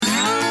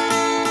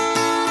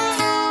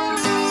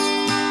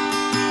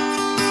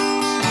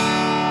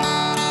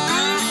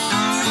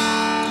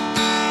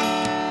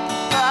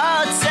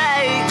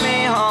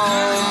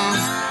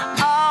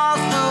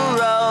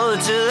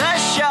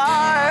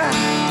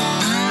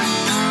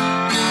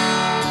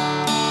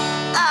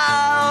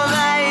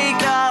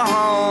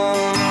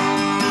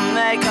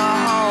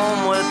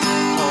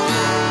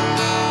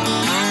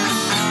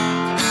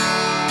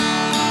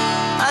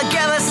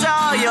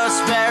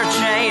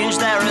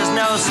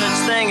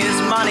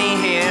is money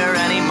here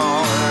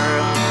anymore.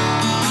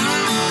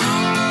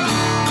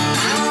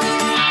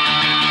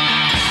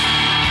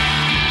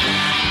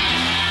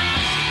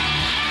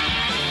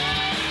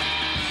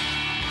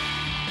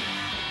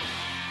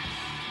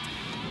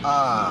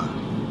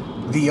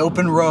 The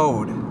open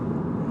road.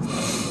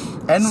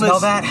 Endless, Smell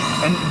that?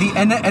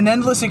 And an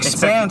endless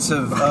expanse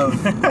of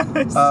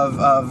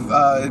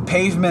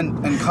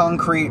pavement and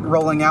concrete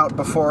rolling out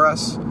before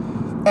us.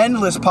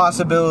 Endless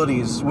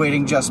possibilities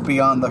waiting just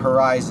beyond the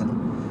horizon.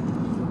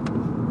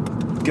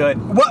 Good.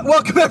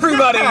 Welcome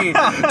everybody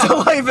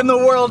to Life in the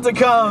World to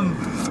Come.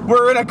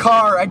 We're in a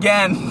car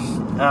again.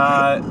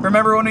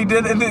 Remember when we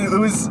did it? It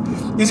was.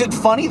 Is it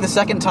funny the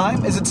second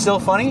time? Is it still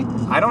funny?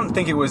 I don't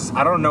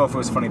know if it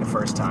was funny the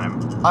first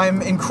time.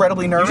 I'm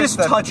incredibly nervous. You just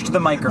touched the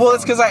microphone. Well,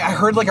 it's because I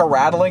heard like a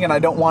rattling, and I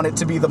don't want it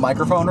to be the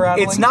microphone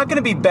rattling. It's not going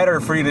to be better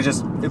for you to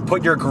just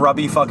put your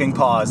grubby fucking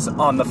paws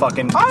on the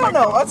fucking I don't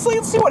know. Let's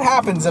see what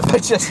happens if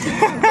it just...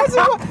 I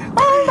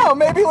don't know.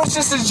 Maybe let's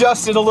just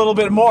adjust it a little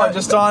bit more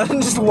just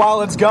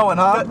while it's going,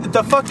 huh?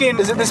 The fucking...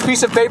 Is it this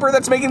piece of paper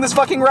that's making this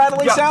fucking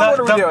rattling sound? What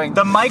are we doing?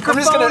 The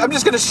microphone... I'm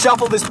just gonna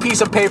shuffle this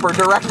piece of paper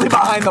directly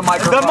behind the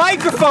microphone. The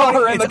microphone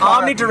is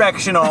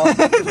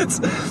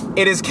omnidirectional.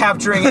 It is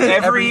capturing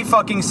every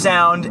fucking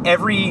sound,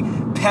 every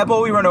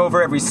pebble we run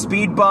over, every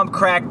speed bump,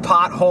 crack,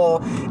 pothole,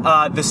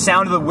 the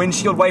sound of the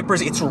windshield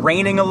wipers. It's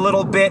raining a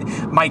little bit.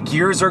 My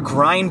gears are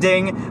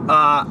grinding.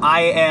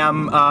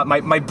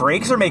 My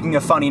brakes are making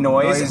a funny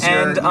noise.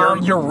 And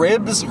your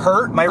ribs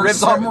hurt. My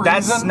ribs hurt.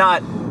 That's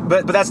not.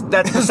 But that's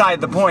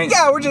beside the point.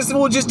 Yeah, we're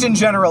just in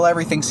general,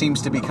 everything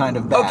seems to be kind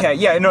of bad. Okay,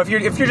 yeah, no. If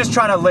you're just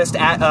trying to list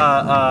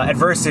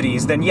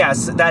adversities, then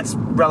yes, that's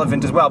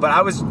relevant as well. But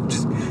I was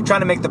just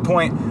trying to make the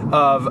point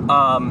of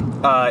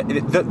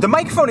the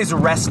microphone is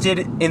rested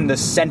in the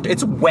center.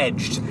 It's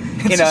wedged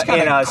in a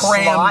crammed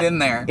slot in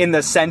there in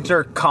the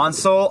center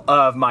console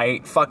of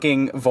my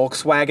fucking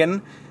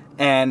Volkswagen.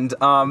 And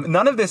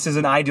none of this is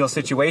an ideal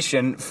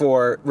situation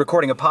for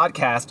recording a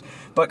podcast,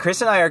 but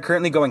Chris and I are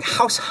currently going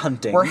house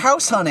hunting. We're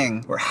house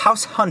hunting.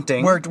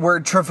 We're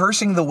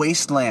traversing the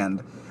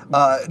wasteland,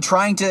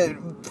 trying to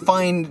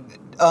find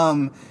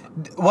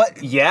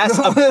what? Yes,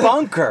 a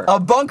bunker. A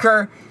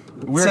bunker.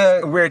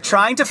 We're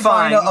trying to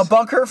find a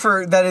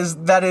bunker that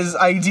is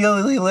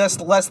ideally less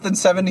than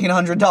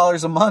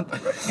 $1,700 a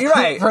month. You're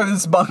right. For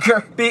this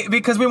bunker,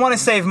 because we want to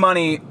save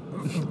money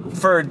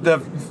for the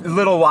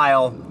little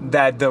while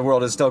that the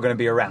world is still going to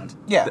be around.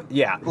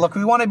 Yeah. Look,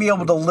 we want to be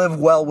able to live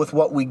well with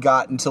what we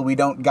got until we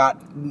don't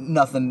got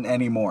nothing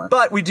anymore.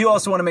 But we do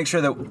also want to make sure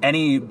that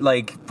any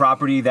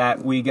property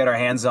that we get our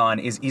hands on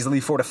is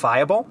easily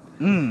fortifiable.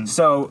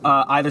 So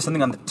either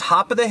something on the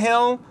top of the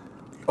hill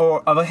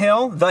or of a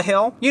hill, the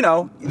hill,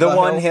 the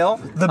one hill,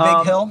 the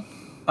big hill,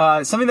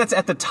 something that's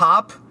at the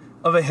top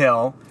of a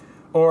hill,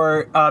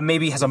 or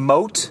maybe has a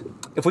moat.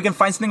 If we can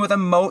find something with a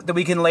moat that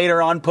we can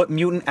later on put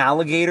mutant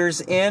alligators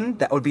in,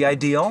 that would be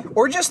ideal.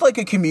 Or just a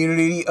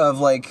community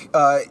of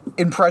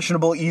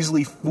impressionable,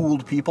 easily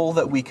fooled people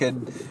that we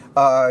could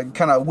kind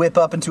of whip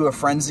up into a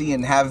frenzy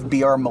and have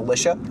be our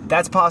militia.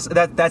 That's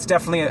That's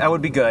definitely, that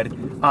would be good.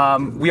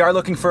 We are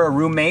looking for a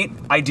roommate,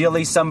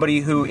 ideally somebody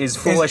who is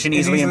foolish and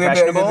easily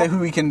impressionable. Who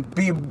we can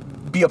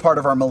be a part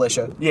of our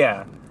militia.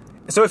 Yeah.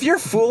 So if you're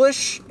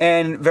foolish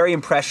and very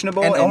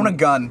impressionable and own a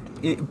gun,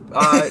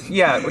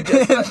 yeah,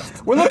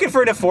 we're looking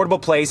for an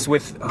affordable place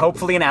with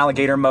hopefully an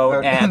alligator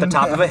moat at the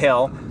top of a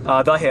hill,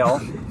 the hill,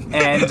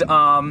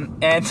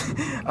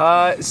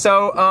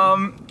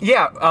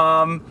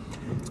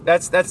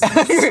 that's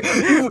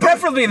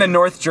preferably in the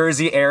North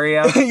Jersey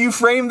area. You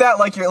frame that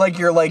like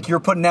you're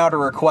putting out a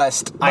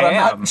request. But I'm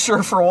not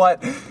sure for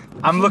what.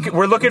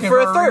 We're looking for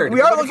a third.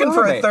 We are looking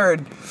for a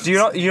third. You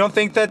don't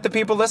think that the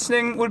people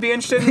listening would be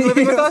interested in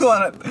living with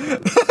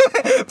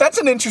us? That's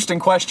an interesting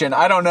question.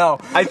 I don't know.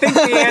 I think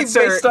the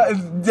answer,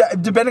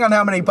 depending on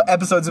how many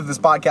episodes of this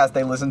podcast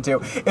they listen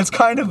to, it's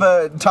kind of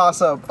a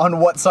toss-up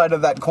on what side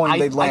of that coin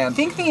they'd land. I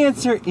think the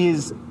answer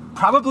is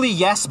probably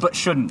yes, but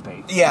shouldn't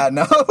be. Yeah,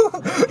 no.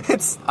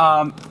 It's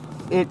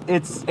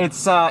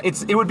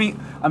it would be.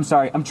 I'm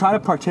sorry. I'm trying to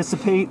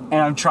participate and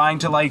I'm trying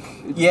to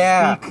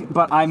speak,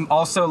 but I'm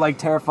also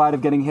terrified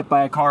of getting hit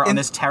by a car on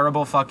this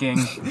terrible fucking.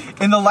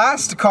 In the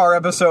last car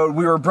episode,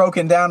 we were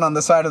broken down on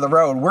the side of the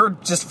road. We're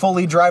just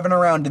fully driving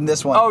around in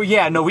this one. Oh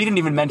yeah, no, we didn't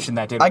even mention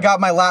that, did we? I got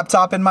my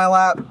laptop in my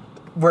lap.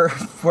 We're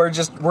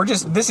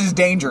just this is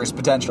dangerous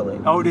potentially.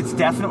 Oh, it's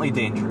definitely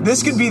dangerous.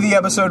 This could be the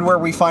episode where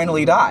we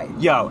finally die.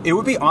 Yo, it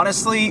would be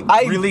honestly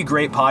really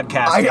great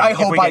podcasting. I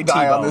hope I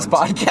die on this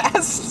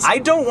podcast. I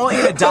don't want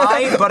you to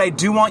die, but I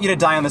do want you to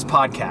die on this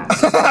podcast.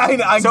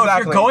 Exactly. So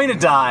if you're going to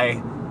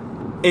die,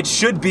 it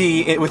should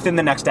be within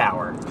the next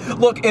hour.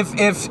 Look,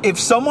 if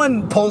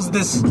someone pulls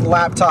this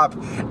laptop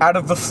out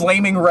of the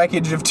flaming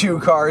wreckage of two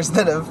cars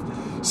that have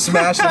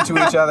smashed into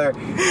each other.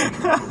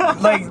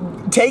 Like,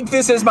 take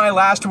this as my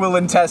last will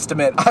and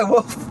testament. I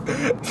will.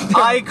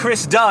 I,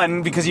 Chris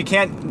Dunn, because you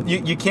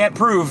can't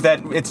prove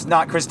that it's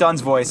not Chris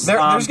Dunn's voice.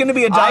 There's going to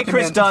be a document. I,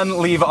 Chris Dunn,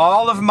 leave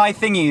all of my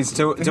thingies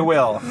to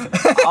Will.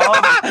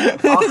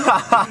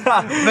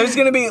 There's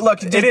going to be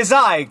It is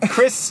I,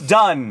 Chris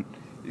Dunn.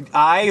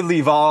 I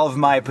leave all of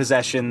my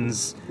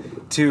possessions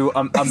to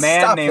a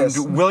man named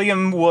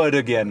William Wood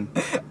again.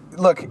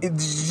 Look,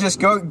 just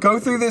go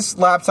through this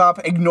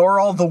laptop, ignore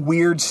all the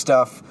weird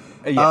stuff.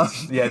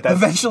 Yes.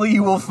 Eventually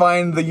you will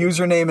find the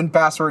username and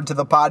password to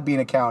the Podbean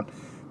account.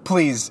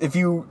 Please, if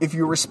you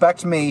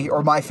respect me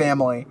or my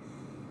family,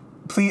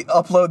 please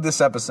upload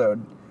this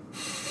episode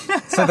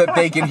so that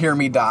they can hear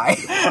me die.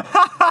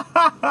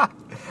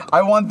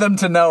 I want them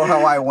to know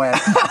how I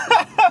went.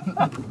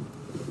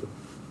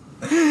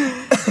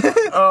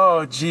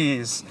 Oh,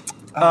 jeez.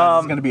 This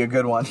is going to be a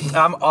good one.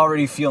 I'm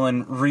already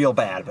feeling real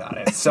bad about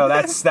it, so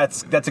that's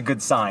a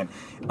good sign.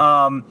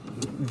 Anytime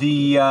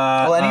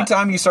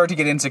you start to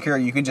get insecure,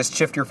 you can just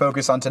shift your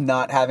focus onto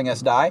not having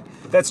us die.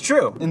 That's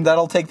true, and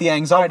that'll take the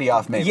anxiety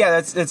off. Maybe.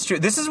 Yeah, that's true.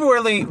 This is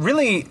really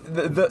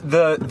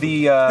the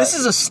this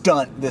is a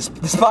stunt. This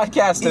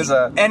podcast is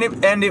a and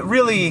it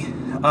really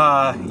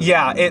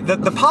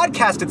the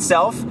podcast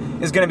itself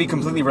is going to be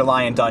completely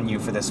reliant on you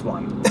for this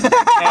one.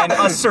 And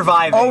us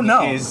surviving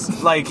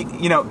is like,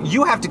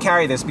 you have to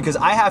carry this because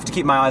I have to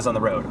keep my eyes on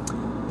the road.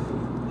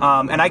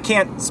 And I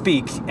can't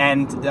speak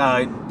and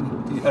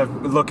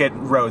look at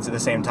roads at the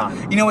same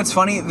time. You know what's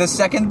funny? The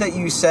second that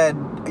you said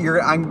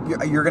you're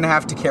going to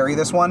have to carry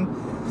this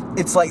one,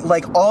 it's like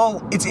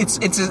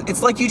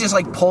it's like you just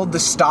like pulled the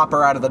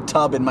stopper out of the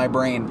tub in my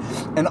brain,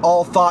 and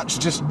all thoughts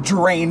just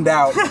drained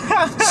out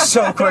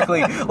so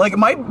quickly. Like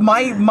my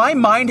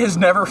mind has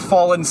never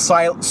fallen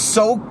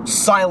so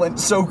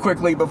silent so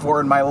quickly before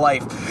in my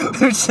life.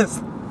 There's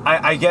just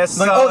I guess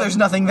there's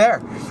nothing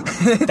there.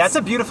 That's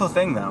a beautiful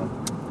thing, though.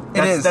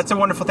 It is. That's a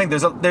wonderful thing.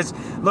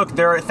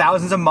 There are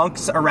thousands of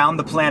monks around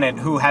the planet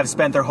who have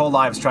spent their whole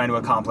lives trying to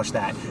accomplish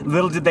that.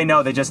 Little did they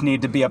know they just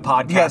need to be a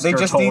podcaster. Yeah, they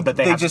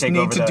just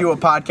need to do a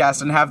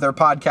podcast and have their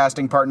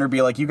podcasting partner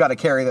be like, "You got to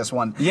carry this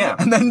one." Yeah,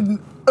 and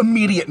then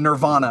immediate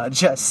nirvana.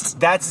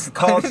 That's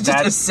called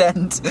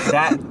ascent.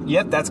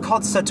 That's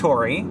called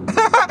Satori,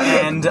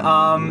 and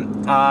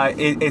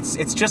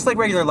it's just like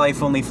regular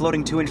life, only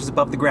floating 2 inches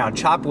above the ground.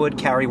 Chop wood,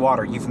 carry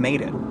water. You've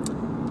made it.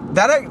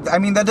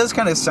 That does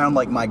kind of sound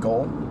like my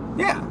goal.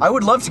 Yeah. I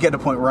would love to get to a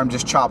point where I'm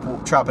just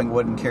chopping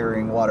wood and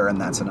carrying water,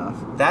 and that's enough.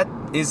 That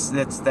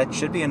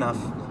should be enough.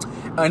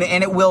 And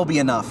it will be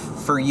enough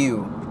for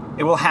you.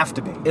 It will have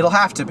to be. It'll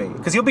have to be.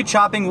 Because you'll be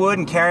chopping wood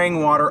and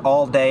carrying water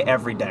all day,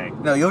 every day.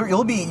 No, you'll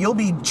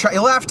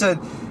have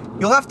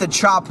to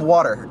chop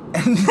water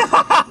and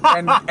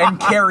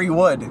carry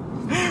wood.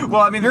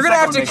 Well, I mean, you're going to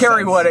have to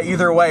carry wood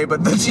either way,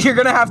 but you're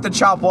going to have to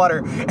chop water,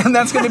 and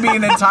that's going to be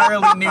an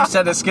entirely new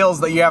set of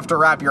skills that you have to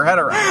wrap your head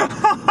around.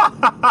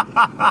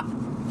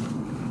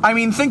 I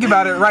mean, think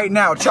about it right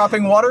now.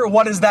 Chopping water,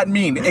 what does that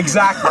mean?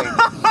 Exactly.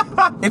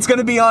 It's going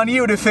to be on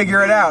you to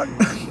figure it out.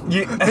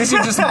 These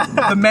are just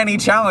the many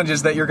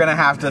challenges that you're going to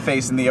have to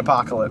face in the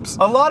apocalypse.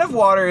 A lot of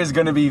water is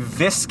going to be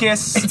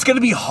viscous. It's going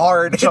to be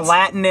hard.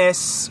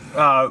 Gelatinous,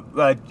 rough,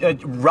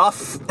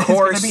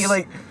 coarse. It's going to be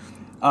like...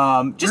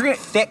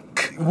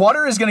 thick.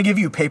 Water is going to give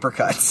you paper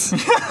cuts.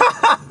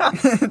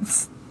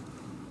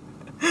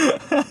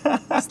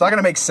 It's not going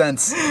to make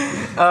sense.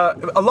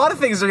 A lot of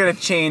things are going to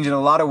change in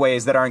a lot of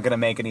ways that aren't going to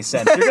make any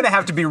sense. You're going to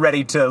have to be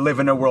ready to live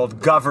in a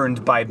world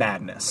governed by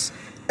madness.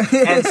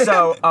 And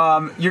so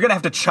you're going to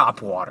have to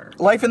chop water.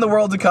 Life in the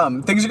world to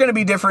come. Things are going to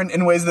be different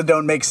in ways that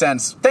don't make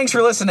sense. Thanks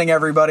for listening,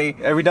 everybody.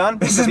 Are we done?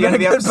 This has been a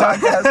good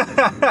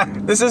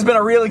podcast. This has been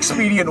a real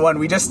expedient one.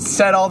 We just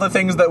said all the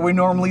things that we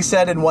normally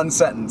said in one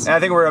sentence. I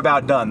think we're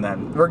about done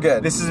then. We're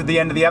good. This is the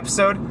end of the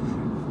episode?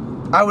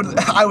 I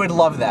would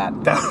love that.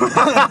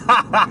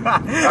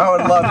 I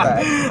would love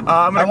that.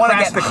 I'm going to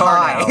crash the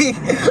car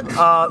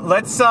now.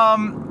 Let's, all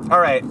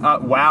right.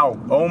 Wow.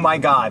 Oh my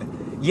God.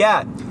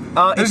 Yeah.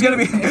 There's going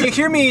to be... If you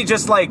hear me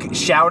just, like,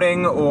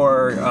 shouting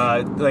or,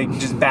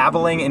 just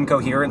babbling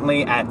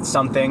incoherently at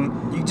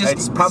something,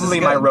 it's probably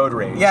my road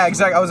rage. Yeah,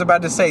 exactly. I was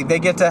about to say, they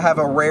get to have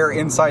a rare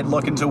inside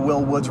look into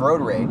Will Wood's road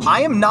rage.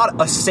 I am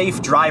not a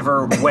safe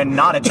driver when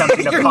not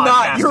attempting to podcast. You're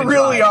not. You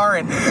really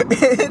drive.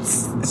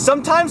 aren't.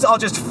 Sometimes I'll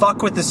just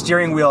fuck with the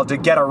steering wheel to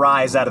get a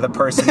rise out of the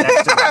person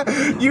next to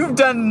me. You've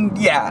done...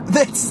 Yeah.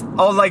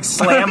 I'll, like,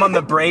 slam on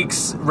the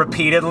brakes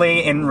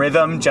repeatedly in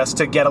rhythm just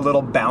to get a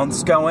little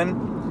bounce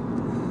going.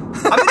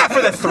 I'm in it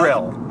for the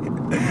thrill.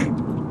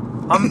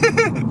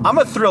 I'm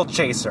a thrill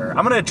chaser.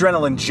 I'm an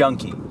adrenaline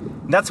junkie.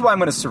 And that's why I'm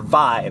going to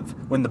survive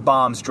when the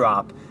bombs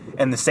drop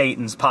and the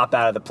Satans pop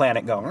out of the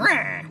planet going,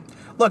 Rah!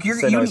 Look, you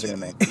need to...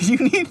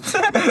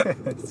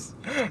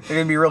 They're going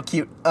to be real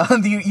cute.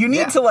 You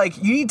need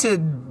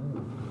to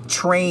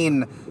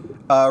train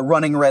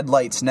running red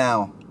lights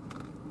now.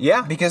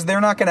 Yeah. Because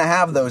they're not going to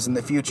have those in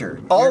the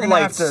future. All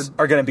lights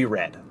are going to be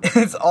red.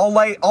 It's all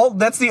light.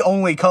 That's the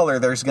only color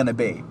there's going to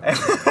be.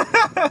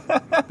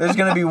 There's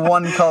going to be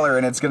one color,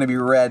 and it's going to be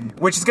red.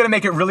 Which is going to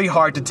make it really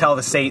hard to tell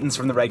the Satans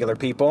from the regular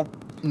people.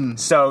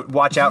 So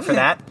watch out for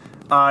that.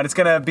 And it's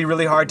going to be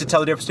really hard to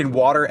tell the difference between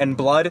water and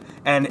blood,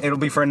 and it'll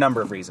be for a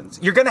number of reasons.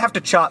 You're going to have to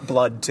chop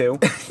blood, too.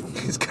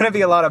 There's going to be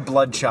a lot of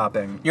blood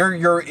chopping.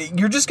 You're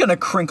just going to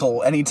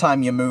crinkle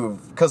anytime you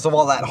move because of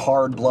all that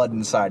hard blood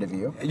inside of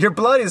you. Your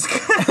blood is...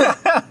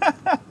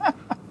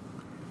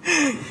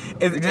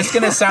 It's just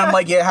going to sound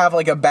like you have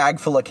like a bag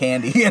full of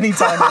candy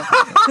anytime.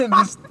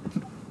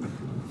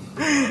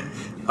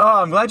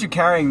 Oh, I'm glad you're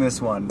carrying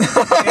this one.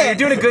 You're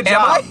doing a good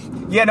job.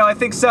 Yeah, no, I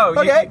think so.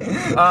 Okay.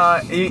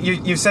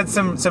 You said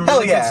some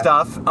really good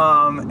stuff,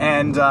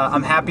 and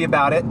I'm happy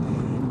about it.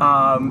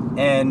 I'm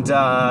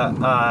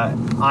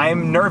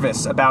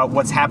nervous about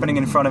what's happening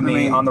in front of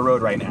me on the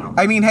road right now.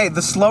 I mean, hey,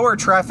 the slower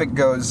traffic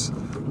goes,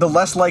 the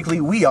less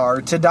likely we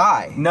are to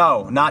die.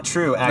 No, not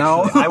true,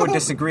 actually. No? I would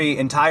disagree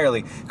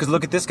entirely. Because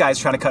look at this guy's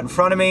trying to cut in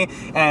front of me,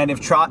 and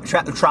if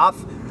traffic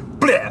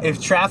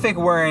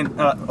weren't...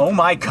 oh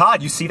my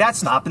god, you see that?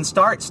 Stop and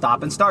start.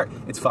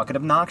 It's fucking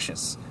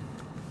obnoxious.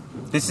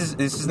 This is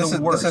the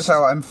worst. This is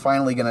how I'm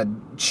finally going to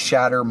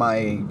shatter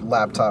my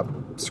laptop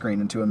screen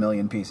into a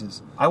million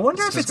pieces. I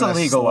wonder if it's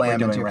illegal what we're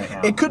doing right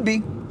now. It could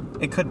be.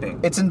 It could be.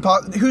 It's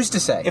who's to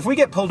say? If we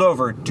get pulled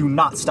over, do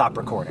not stop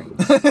recording.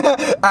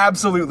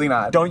 Absolutely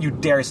not. Don't you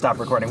dare stop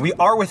recording. We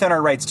are within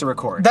our rights to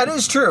record. That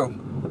is true.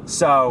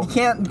 So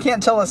you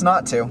can't tell us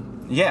not to.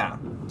 Yeah.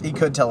 He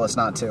could tell us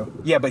not to.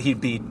 Yeah, but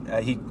he'd be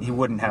he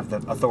wouldn't have the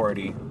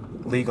authority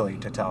legally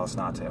to tell us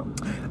not to.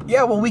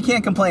 Yeah, well, we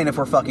can't complain if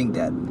we're fucking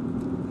dead.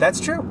 That's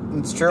true.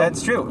 It's true.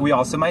 That's true. We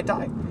also might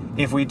die.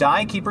 If we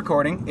die, keep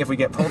recording. If we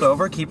get pulled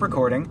over, keep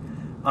recording.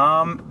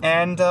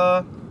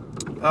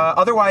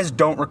 Otherwise,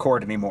 don't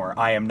record anymore.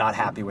 I am not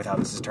happy with how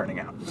this is turning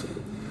out.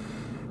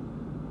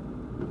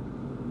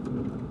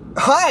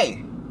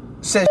 Hi,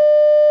 says.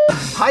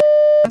 Hi.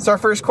 It's our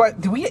first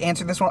question. Did we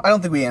answer this one? I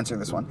don't think we answered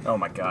this one. Oh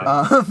my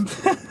god.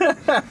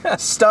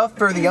 Stuff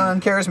for the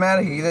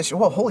uncharismatic.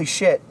 Well, holy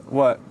shit.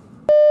 What?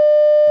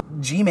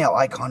 Gmail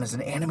icon is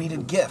an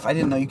animated GIF. I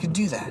didn't know you could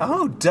do that.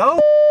 Oh,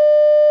 dope.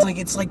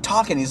 It's like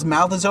talking. His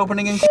mouth is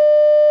opening and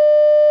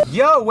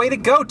Yo, way to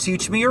go.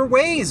 Teach me your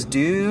ways,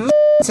 dude.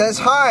 It says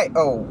hi.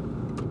 Oh.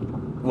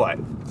 What?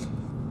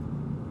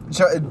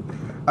 So,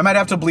 I might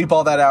have to bleep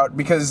all that out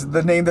because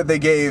the name that they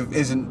gave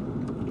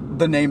isn't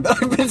the name that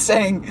I've been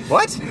saying.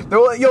 What?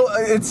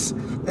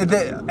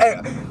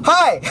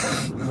 Hi.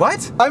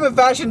 What? I'm a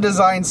fashion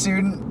design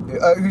student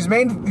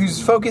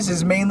whose focus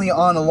is mainly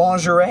on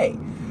lingerie.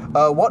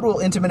 What will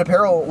intimate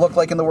apparel look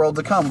like in the world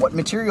to come? What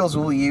materials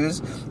will we use?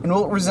 And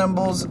will it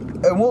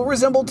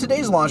resemble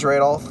today's lingerie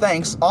at all?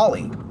 Thanks,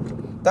 Ollie.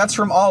 That's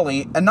from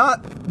Ollie, and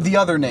not the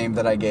other name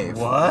that I gave.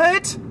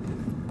 What?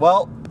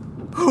 Well,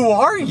 who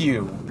are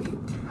you?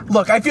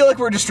 Look, I feel like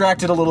we're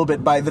distracted a little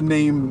bit by the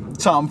name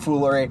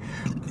tomfoolery.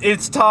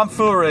 It's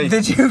tomfoolery.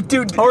 Did you,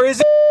 dude? Or is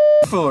it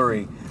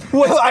foolery?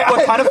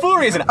 What kind of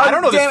foolery is it? I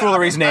don't know this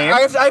foolery's name.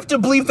 I have to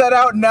bleep that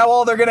out, and now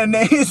all they're gonna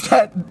name is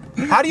that.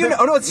 How do you know?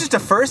 Oh no, it's just a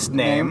first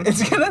name.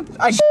 It's gonna.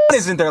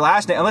 Isn't their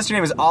last name? Unless your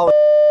name is Ollie,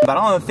 but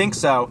I don't think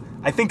so.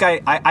 I think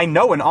I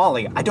know an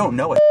Ollie. I don't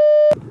know it.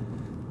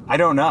 I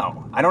don't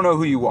know. I don't know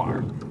who you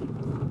are.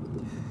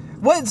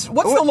 What's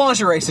the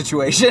lingerie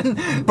situation?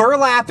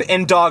 Burlap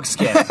and dog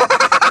skin.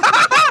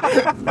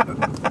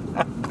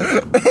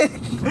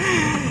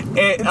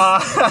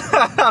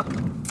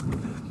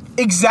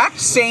 Exact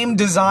same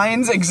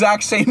designs,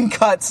 exact same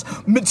cuts,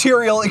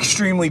 material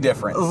extremely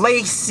different.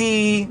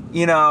 Lacy,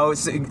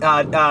 nice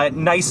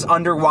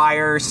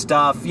underwire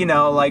stuff,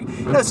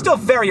 still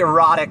very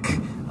erotic.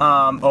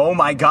 Oh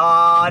my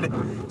god.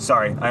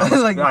 Sorry,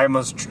 I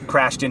almost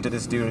crashed into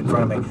this dude in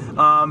front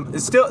of me.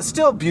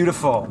 Still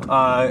beautiful.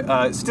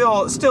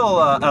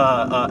 Still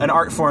an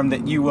art form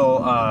that you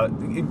will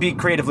be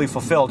creatively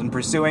fulfilled in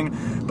pursuing.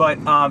 But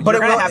you're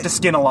gonna have to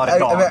skin a lot of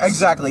dogs.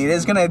 Exactly, it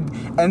is gonna,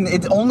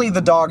 and only the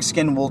dog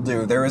skin will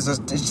do.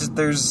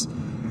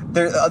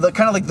 The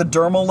kind of like the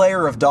dermal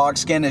layer of dog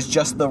skin is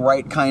just the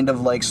right kind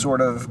of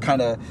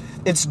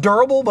it's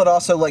durable but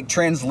also like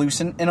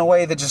translucent in a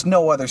way that just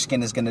no other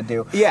skin is going to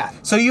do. Yeah.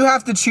 So you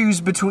have to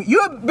choose between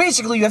you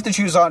have to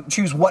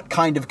choose what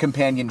kind of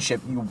companionship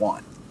you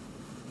want.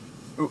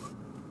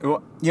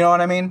 You know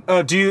what I mean?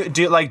 Do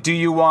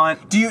you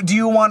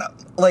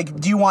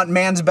want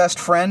man's best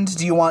friend?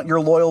 Do you want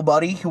your loyal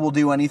buddy who will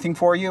do anything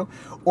for you,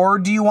 or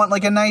do you want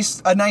like a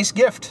nice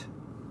gift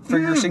for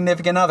your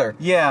significant other?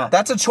 Yeah.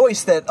 That's a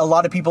choice that a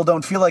lot of people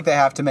don't feel like they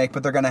have to make,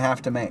 but they're going to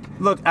have to make.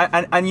 Look,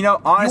 and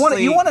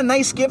honestly... You want a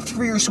nice gift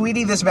for your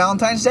sweetie this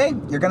Valentine's Day?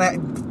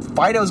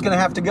 Fido's going to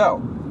have to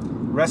go.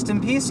 Rest in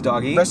peace,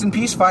 doggy. Rest in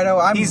peace,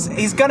 Fido.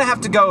 He's going to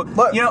have to go.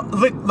 Look.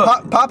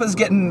 Papa's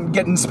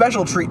getting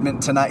special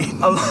treatment tonight.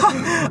 A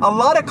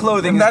lot of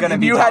clothing is going to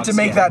be You had to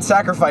make that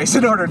sacrifice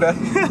in order to...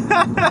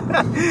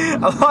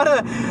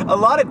 A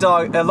lot of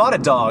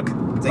dog.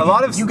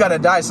 You gotta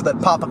die so that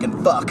Papa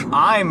can fuck.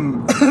 Whoa.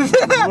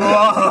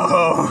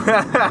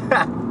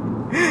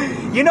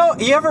 You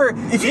ever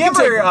take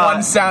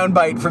one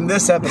soundbite from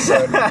this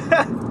episode.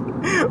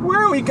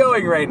 Where are we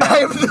going right now? I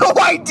have no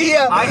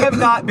idea. I have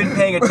not been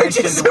paying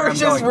attention to where I'm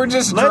going. We're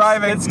just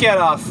driving. Let's get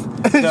off.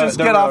 Just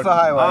get off road. the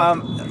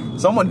highway.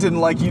 Someone didn't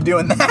like you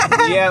doing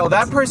that. Yeah, well,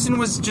 that person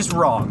was just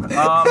wrong.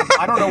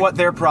 I don't know what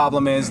their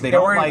problem is. They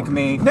don't like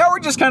me. Now we're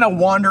just kind of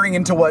wandering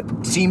into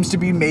what seems to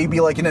be maybe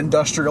like an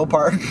industrial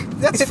park.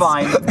 That's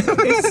fine.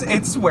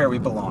 It's where we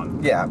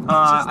belong. Yeah.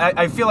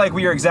 I feel like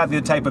we are exactly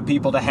the type of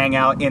people to hang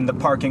out in the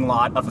parking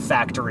lot of a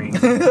factory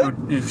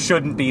who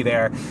shouldn't be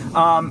there.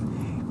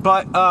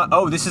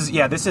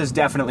 This is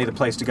definitely the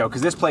place to go,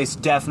 because this place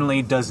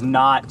definitely does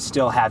not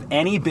still have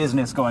any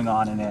business going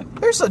on in it.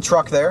 There's a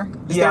truck there.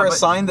 Is Yeah, there a but-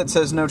 sign that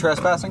says no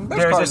trespassing?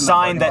 There's a cars in sign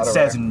parking that lot over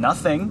says there.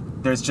 nothing.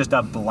 There's just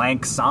a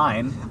blank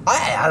sign.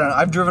 I don't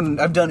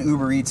know. I've done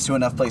Uber Eats to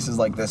enough places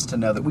like this to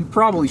know that we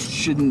probably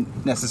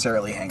shouldn't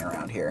necessarily hang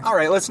around here. All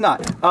right, let's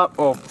not.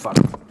 Fuck.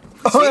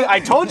 See, I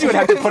told you I'd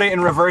have to put it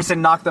in reverse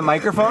and knock the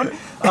microphone.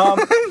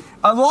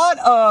 A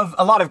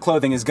lot of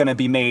clothing is going to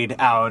be made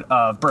out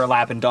of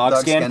burlap and dog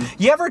skin.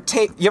 You ever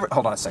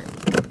hold on a second.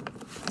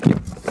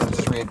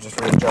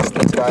 Just readjust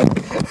this guy.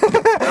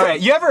 All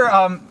right, you ever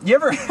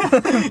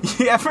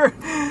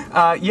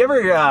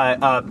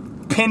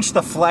pinch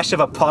the flesh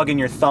of a pug in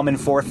your thumb and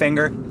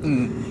forefinger?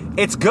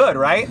 It's good,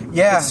 right?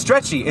 Yeah. It's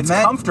stretchy. It's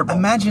comfortable.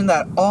 Imagine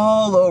that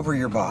all over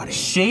your body.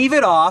 Shave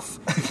it off,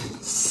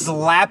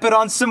 slap it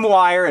on some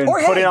wire, and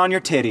put it on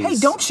your titties. Hey,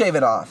 don't shave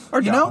it off.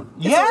 Or you don't. know?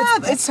 Yeah,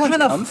 it's that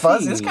kind of sounds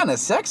fuzzy. comfy. It's kind of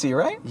sexy,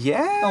 right?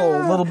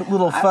 Yeah. A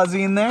little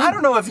fuzzy in there. I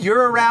don't know if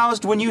you're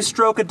aroused when you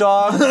stroke a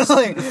dog's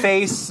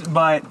face,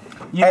 but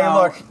you Hey,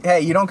 know, look.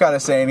 Hey, you don't got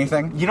to say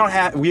anything. you don't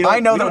have. I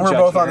know that we're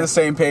both on the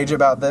same page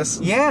about this.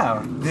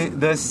 Yeah,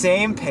 the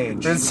same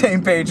page. The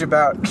same page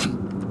about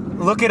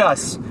Look at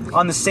us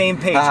on the same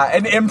page.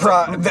 an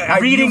improv.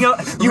 Reading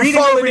You've reading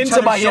fallen over each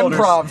into my other's shoulders.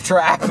 improv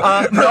trap.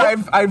 No.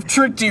 I've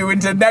tricked you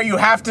into now. You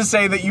have to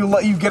say that you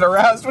get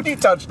aroused when you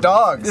touch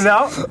dogs.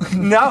 No.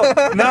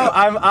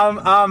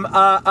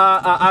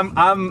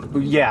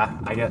 Yeah,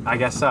 I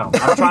guess so.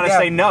 I'm trying to Yeah.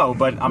 say no,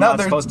 but I'm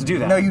not supposed to do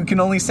that. No, you can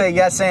only say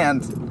yes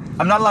and.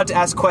 I'm not allowed to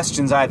ask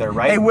questions either,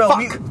 right? Hey, Will,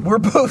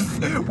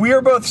 Fuck. we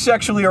are both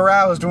sexually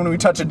aroused when we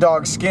touch a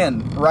dog's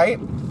skin, right?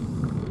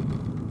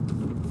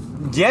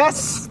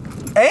 Yes.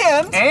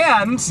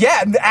 And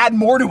Yeah. add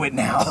more to it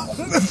now.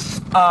 This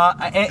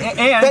I'm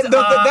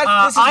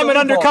an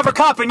undercover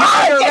cop, and you're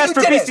under arrest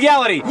for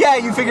bestiality. Yeah,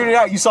 you figured it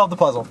out. You solved the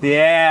puzzle.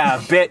 Yeah,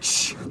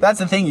 bitch. That's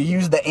the thing. You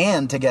use the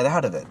and to get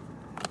out of it.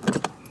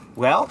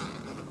 Well,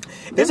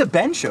 there's a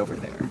bench over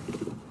there.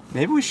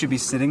 Maybe we should be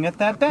sitting at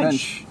that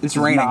bench. It's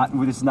raining.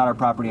 This is not our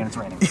property, and it's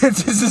raining.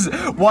 This is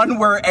one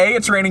where A,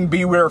 it's raining,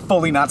 B, we're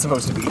fully not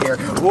supposed to be here.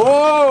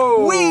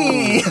 Whoa!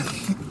 Wee!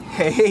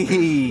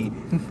 Hey.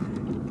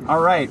 All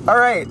right.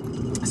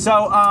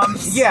 So,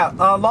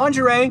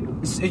 lingerie.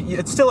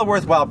 It's still a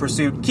worthwhile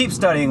pursuit. Keep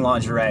studying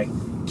lingerie.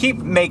 Keep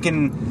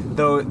making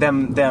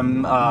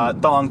them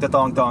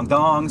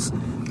thongs.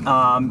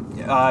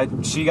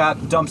 She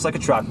got dumps like a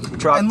truck.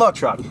 And look,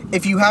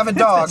 if you have a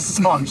dog, This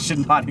song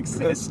should not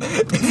exist.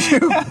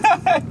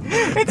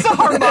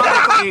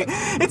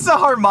 It's a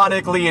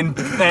harmonically and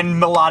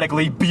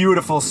melodically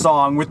beautiful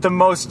song with the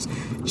most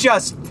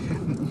just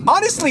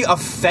honestly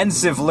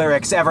offensive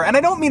lyrics ever. And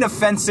I don't mean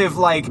offensive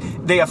like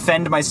they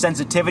offend my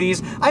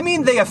sensitivities. I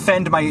mean they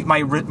offend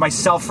my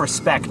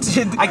self-respect.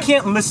 I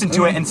can't listen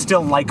to it and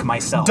still like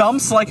myself.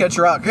 dumps like a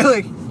truck.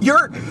 Like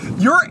your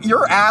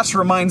ass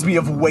reminds me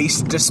of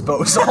waste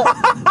disposal.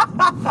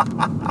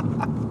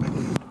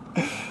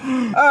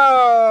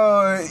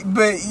 Oh,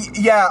 but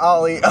yeah,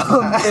 Ollie.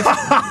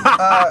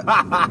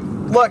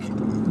 Look,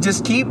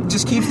 just keep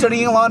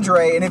studying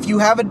lingerie, and if you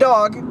have a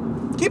dog,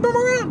 keep him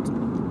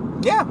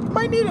around. Yeah. You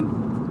might need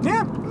him.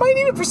 Yeah. You might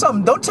need him for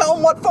something. Don't tell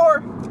him what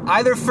for.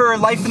 Either for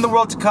life in the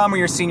world to come or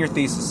your senior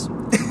thesis.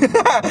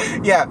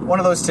 Yeah, one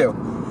of those two.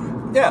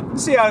 Yeah,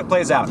 see how it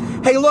plays out.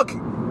 Hey, look.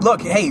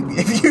 Hey,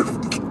 if you.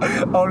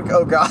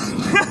 Oh God.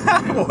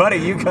 What are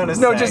you gonna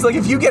say? No, just like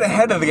if you get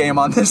ahead of the game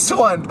on this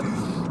one,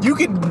 you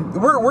could.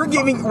 We're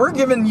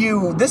giving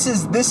you. This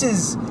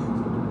is.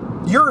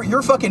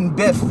 You're fucking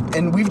Biff,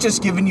 and we've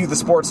just given you the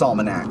sports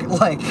almanac.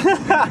 Like,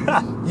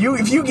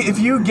 if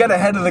you get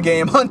ahead of the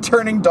game on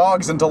turning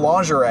dogs into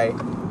lingerie,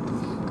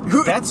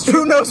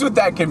 who knows what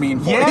that can mean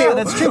for you? Yeah,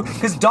 that's true.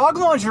 Because dog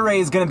lingerie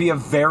is going to be a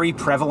very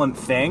prevalent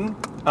thing.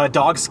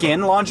 Dog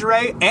skin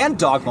lingerie and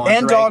dog lingerie.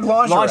 And dog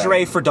lingerie.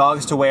 Lingerie for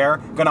dogs to wear,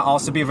 going to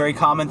also be a very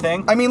common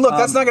thing. I mean, look,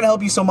 that's not going to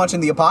help you so much in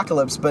the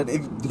apocalypse, but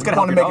if It's going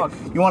to help your dog.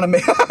 You want to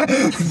make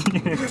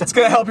it's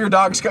going to help your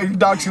dog. Your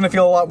dog's going to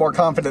feel a lot more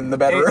confident in the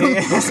bedroom.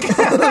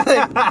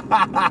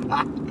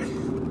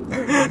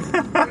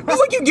 It's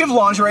like you give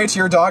lingerie to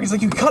your dog. He's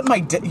like, you cut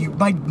my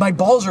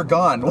balls are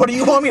gone. What do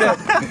you want me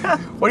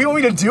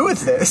to do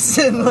with this?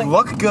 And like,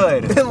 Look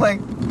good. and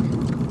like,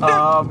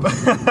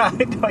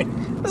 it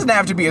doesn't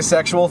have to be a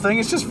sexual thing.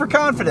 It's just for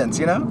confidence,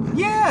 you know.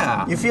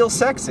 Yeah. You feel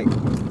sexy.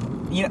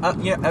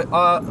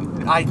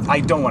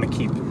 I don't want to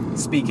keep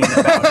speaking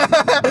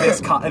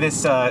about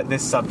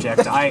this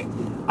subject.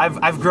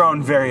 I've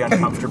grown very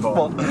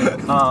uncomfortable.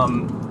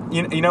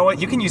 You know what?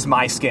 You can use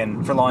my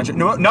skin for laundry.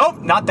 No,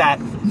 nope, not that.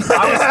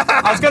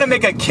 I was gonna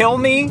make a kill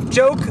me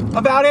joke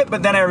about it,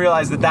 but then I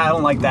realized that I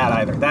don't like that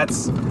either.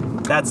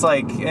 That's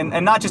like,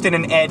 and not just in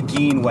an Ed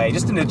Gein way,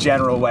 just in a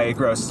general way, it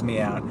grosses me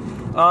out.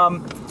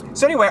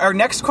 So anyway, our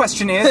next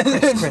question is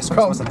Chris.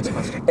 What's the next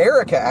question?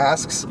 Erica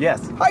asks,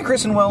 Yes. Hi,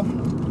 Chris and Will.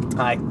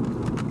 Hi.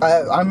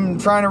 I'm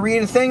trying to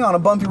read a thing on a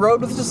bumpy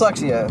road with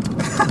dyslexia.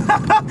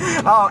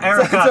 Oh,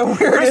 Erica.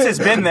 Chris has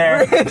been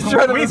there.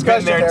 We've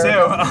been there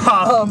too.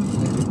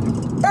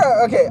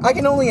 Okay, I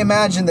can only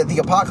imagine that the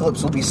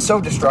apocalypse will be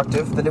so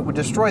destructive that it would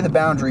destroy the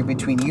boundary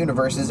between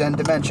universes and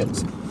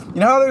dimensions. You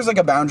know how there's like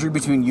a boundary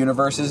between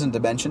universes and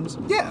dimensions?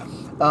 Yeah.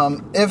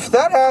 If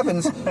that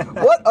happens,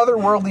 what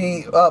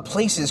otherworldly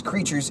places,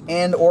 creatures,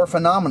 and or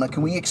phenomena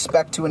can we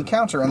expect to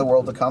encounter in the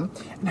world to come,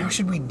 and how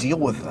should we deal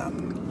with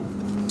them?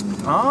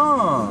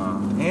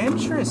 Oh,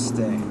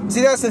 interesting.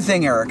 See, that's the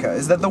thing, Erica,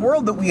 is that the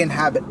world that we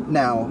inhabit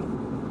now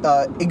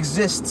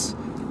exists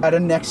at a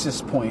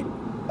nexus point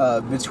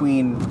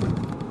between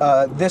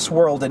this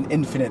world and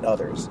infinite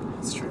others.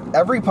 That's true.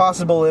 Every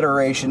possible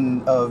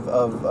iteration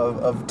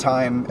of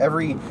time,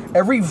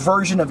 every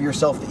version of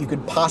yourself that you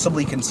could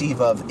possibly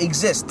conceive of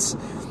exists,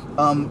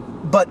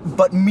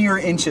 but mere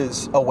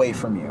inches away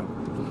from you.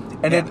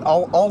 And Yeah.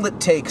 all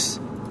it takes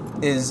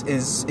is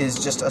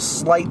just a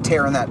slight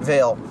tear in that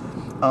veil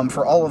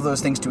for all of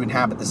those things to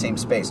inhabit the same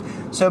space.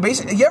 So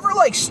basically, you ever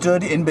like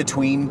stood in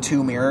between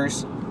two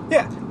mirrors?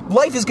 Yeah.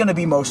 Life is going to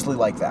be mostly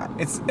like that.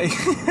 It's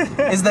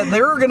Is that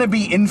there are going to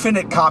be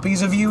infinite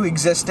copies of you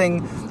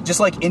existing just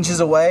like inches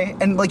away,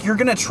 and like you're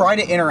going to try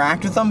to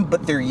interact with them,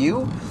 but they're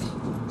you.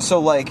 So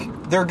like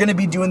they're going to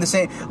be doing the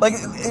same. Like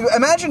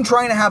imagine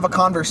trying to have a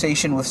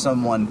conversation with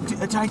someone.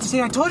 I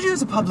told you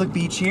there's a public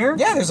beach here.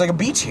 Yeah, there's like a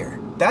beach here.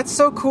 That's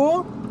so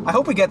cool. I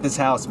hope we get this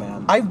house,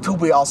 man. I hope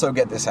we also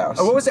get this house.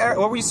 What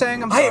were you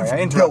saying? I'm I sorry. have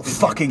no interrupted you.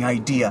 fucking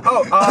idea.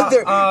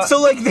 Oh,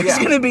 so like there's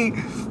yeah. gonna be.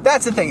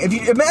 That's the thing. If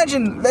you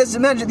imagine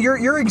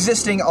you're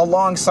existing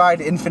alongside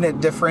infinite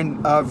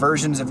different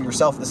versions of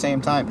yourself at the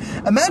same time.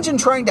 Imagine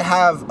trying to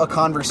have a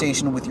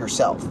conversation with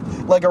yourself,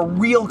 like a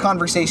real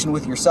conversation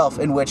with yourself,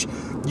 in which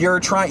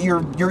you're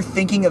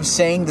thinking of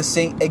saying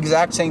the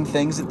exact same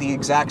things at the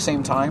exact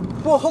same time.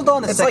 Well, hold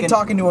on a It's second. like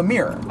talking to a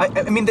mirror.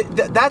 I mean,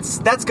 that's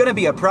going to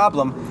be a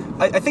problem.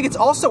 I think it's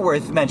also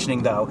worth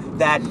mentioning, though,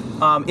 that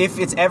if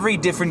it's every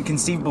different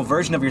conceivable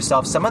version of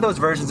yourself, some of those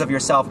versions of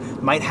yourself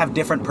might have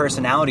different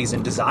personalities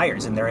and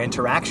desires in their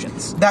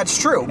interactions. That's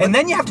true. And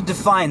then you have to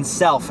define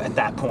self at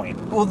that point.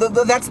 Well,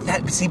 that's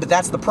that. See, but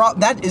that's the problem.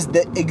 That is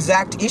the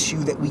exact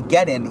issue that we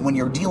get in when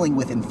you're dealing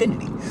with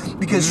infinity.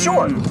 Because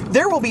sure,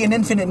 there will be an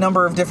infinite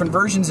number of different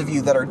versions of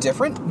you that are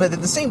different, but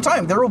at the same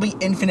time, there will be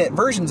infinite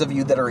versions of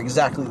you that are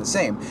exactly the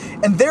same,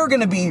 and they're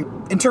going to be,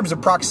 in terms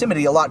of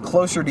proximity, a lot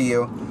closer to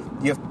you.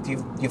 You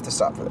have to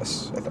stop for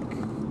this, I think.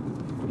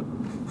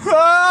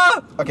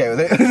 Ah! Okay,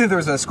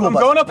 there's a school I'm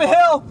bus. going up a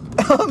hill!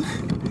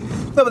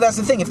 No, but that's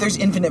the thing. If there's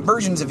infinite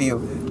versions of you,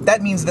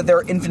 that means that there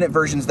are infinite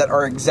versions that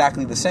are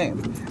exactly the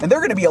same. And they're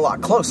going to be a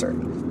lot closer.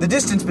 The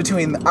distance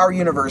between our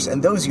universe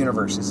and those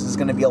universes is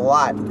going to be a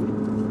lot.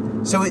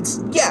 So it's,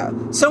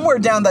 somewhere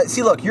down that...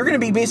 See, look, you're going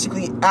to be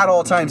basically at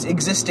all times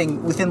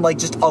existing within, like,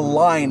 just a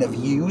line of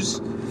yous.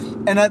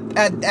 And at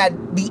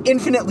the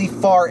infinitely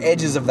far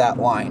edges of that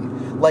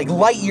line, like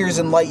light years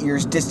and light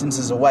years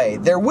distances away,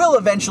 there will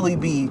eventually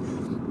be,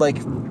 like,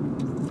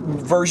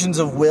 versions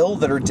of Will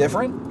that are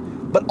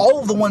different. But all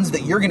of the ones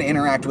that you're going to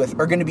interact with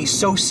are going to be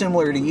so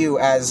similar to you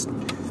as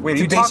Wait, are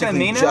to you talking to basically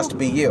me now? just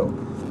be you.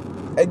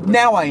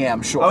 Now I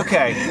am, sure.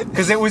 Okay,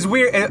 because it was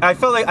weird. I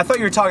thought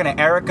you were talking to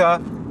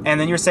Erica, and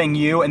then you're saying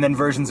you, and then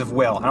versions of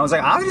Will. And I was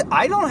like,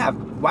 I don't have...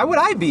 Why would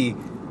I be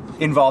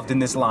involved in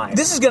this line?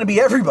 This is going to be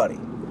everybody.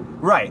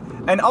 Right.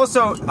 And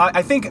also,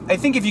 I think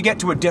if you get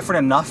to a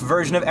different enough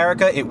version of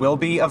Erica, it will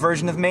be a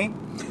version of me.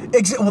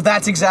 Well,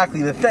 that's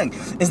exactly the thing,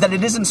 is that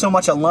it isn't so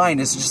much a line,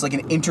 it's just like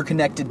an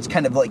interconnected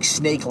kind of like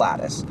snake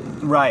lattice.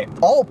 Right.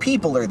 All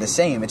people are the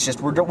same. It's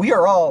just we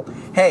are all,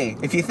 hey,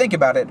 if you think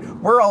about it,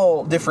 we're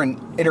all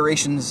different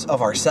iterations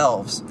of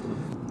ourselves.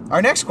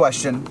 Our next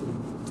question...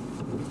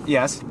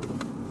 Yes.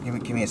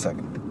 Give me a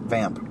second.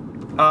 Vamp. Be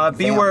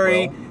Vamp,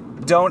 worry. Will.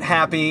 Don't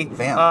happy.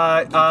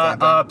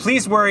 Vamp.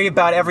 Please worry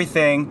about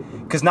everything,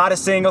 because not a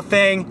single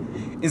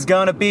thing is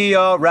gonna be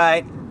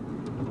alright.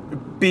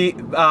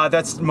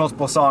 That's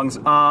multiple songs.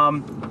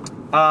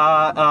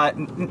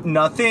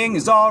 Nothing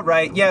is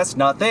alright, yes,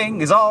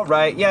 nothing is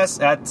alright, yes,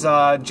 at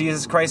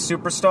Jesus Christ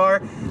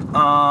Superstar.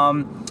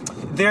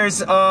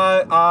 There's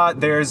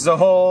a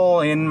hole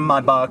in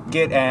my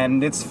bucket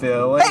and it's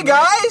filling. Hey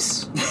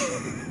guys!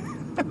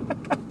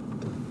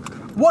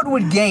 What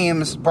would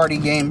games, party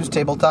games,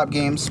 tabletop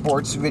games,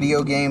 sports,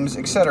 video games,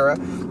 etc.,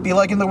 be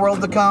like in the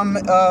world to come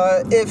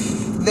if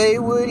they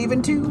would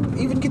even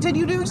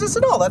continue to exist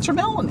at all? That's from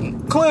Melanie.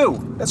 Clue.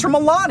 That's from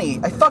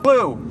Alani.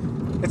 Clue.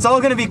 It's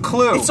all gonna be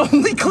Clue. It's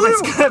only Clue.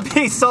 It's gonna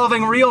be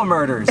solving real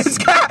murders.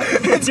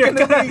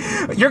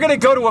 You're gonna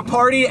go to a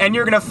party and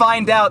you're gonna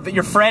find out that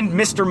your friend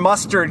Mr.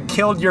 Mustard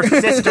killed your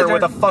sister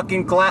with a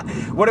fucking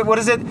what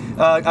is it?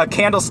 A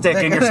candlestick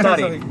in your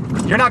study.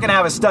 You're not gonna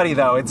have a study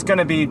though. It's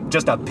gonna be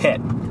just a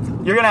pit.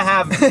 You're gonna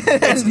have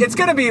it's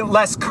gonna be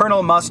less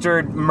Colonel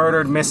Mustard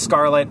murdered Miss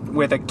Scarlet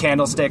with a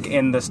candlestick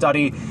in the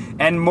study,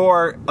 and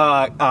more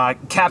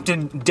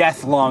Captain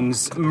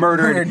Deathlungs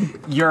murdered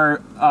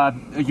your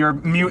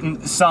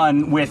mutant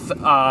son with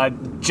a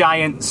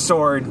giant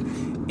sword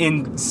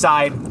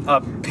inside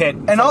a pit.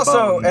 And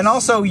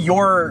also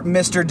your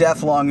Mr.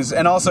 Deathlungs,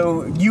 and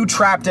also you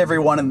trapped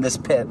everyone in this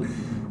pit.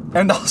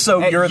 And also,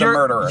 you're the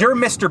murderer. You're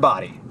Mr.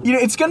 Body. You know,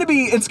 it's gonna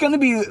be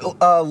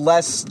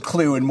less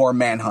Clue and more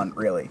Manhunt,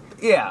 really.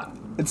 Yeah.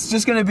 It's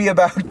just gonna be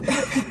about.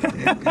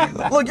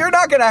 Look, you're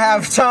not gonna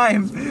have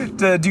time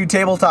to do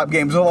tabletop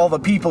games with all the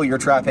people you're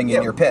trapping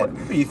in your pit.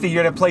 You think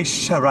you're gonna play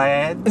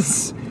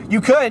charades?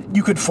 You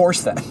could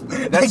force them.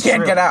 They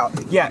can't get out.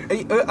 Yeah,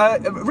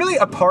 really,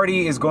 a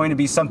party is going to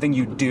be something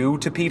you do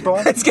to people.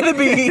 It's gonna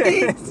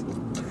be.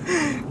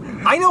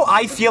 I know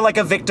I feel like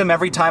a victim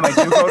every time I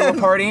do go to a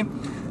party.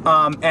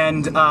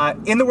 And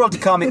in the world to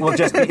come,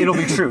 it'll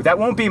be true. That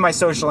won't be my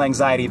social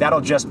anxiety.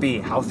 That'll just be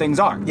how things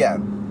are. Yeah.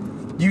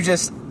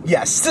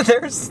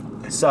 There's...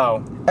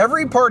 So.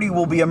 Every party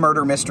will be a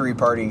murder mystery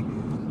party.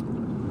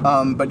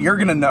 But you're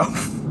gonna know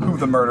who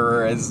the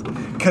murderer is,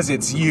 because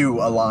it's you,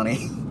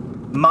 Alani.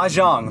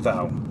 Mahjong,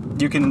 though.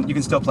 You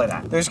can still play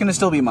that. There's gonna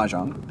still be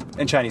Mahjong.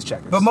 And Chinese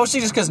checkers. But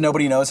mostly just because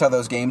nobody knows how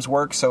those games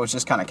work, so it's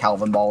just kind of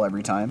Calvin Ball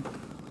every time.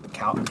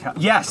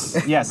 Yes,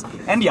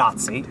 and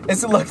Yahtzee.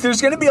 Look,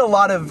 there's going to be a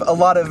lot of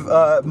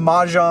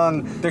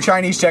Mahjong,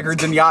 Chinese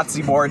checkers, and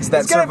Yahtzee boards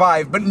that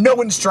survive, but no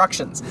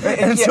instructions,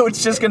 and so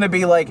it's just going to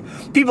be like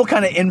people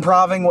kind of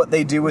improving what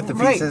they do with the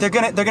pieces.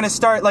 Right, they're gonna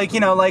start like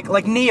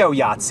like Neo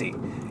Yahtzee,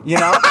 you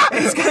know.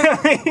 It's gonna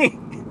be.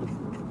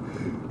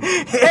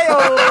 Hey-o!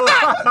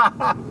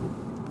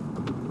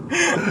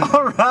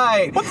 All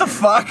right. What the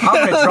fuck?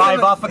 I'm gonna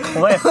drive off a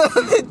cliff.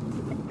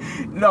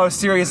 No,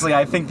 seriously,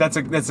 I think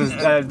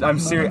I'm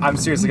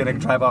seriously going to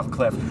drive off a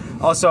cliff.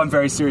 Also, I'm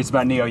very serious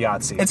about Neo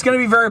Yahtzee. It's going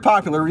to be very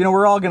popular. You know,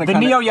 we're all going to. The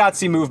Neo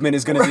Yahtzee movement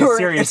is going to be a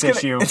serious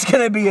issue. It's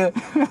going to be a.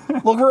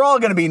 Look, we're all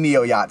going to be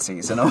Neo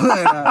Yahtzees, you know.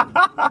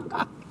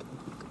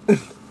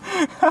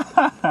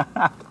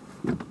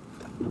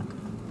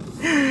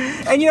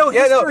 And you know,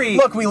 history.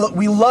 Look,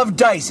 we love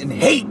dice and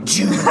hate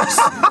Jews.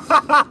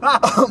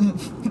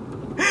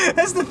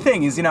 That's the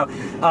thing is,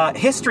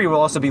 history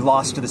will also be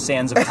lost to the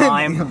sands of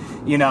time,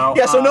 you know.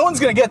 Yeah, so no one's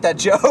going to get that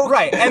joke.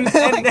 Right, and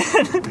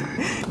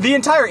the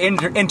entire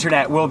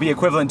internet will be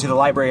equivalent to the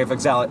Library of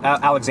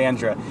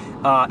Alexandria.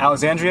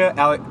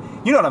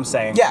 You know what I'm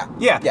saying?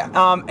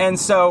 Yeah. And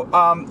so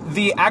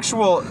the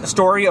actual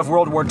story of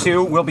World War II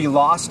will be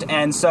lost,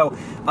 and so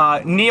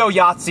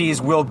Neo-Yahtzees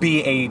will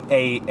be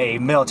a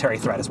military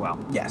threat as well.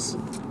 Yes.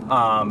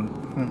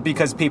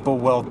 Because people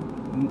will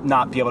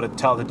not be able to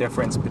tell the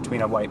difference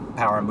between a white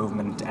power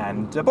movement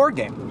and a board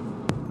game.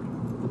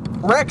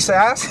 Rex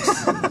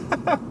asks,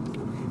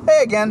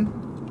 "Hey again.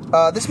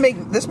 This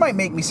might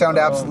make me sound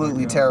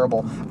absolutely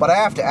terrible, but I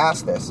have to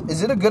ask this.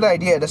 Is it a good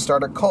idea to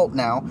start a cult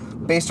now,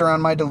 based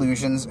around my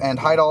delusions, and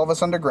hide all of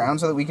us underground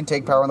so that we can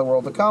take power in the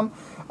world to come?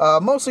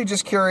 Mostly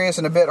just curious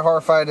and a bit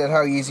horrified at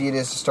how easy it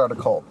is to start a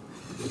cult.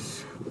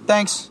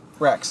 Thanks,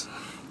 Rex."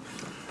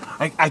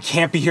 I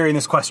can't be hearing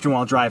this question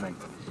while driving.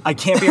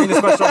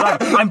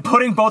 I'm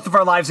putting both of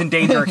our lives in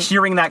danger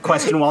hearing that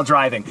question while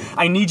driving.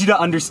 I need you to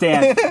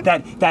understand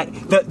that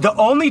the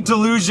only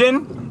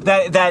delusion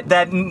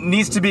that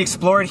needs to be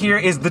explored here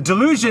is the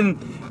delusion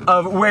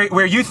of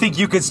where you think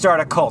you could start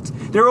a cult.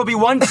 There will be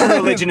one true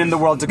religion in the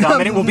world to come,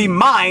 and it will be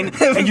mine.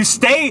 And you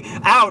stay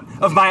out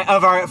of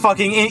our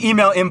fucking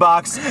email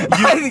inbox.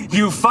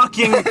 You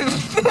fucking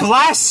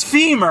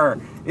blasphemer.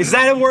 Is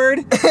that a word?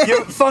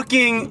 You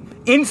fucking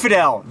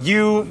infidel.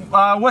 You,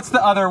 what's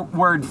the other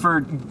word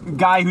for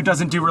guy who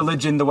doesn't do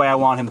religion the way I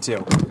want him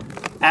to?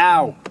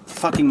 Ow.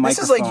 Fucking microphone. This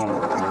is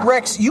like,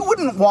 Rex, you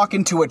wouldn't walk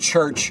into a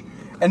church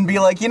and be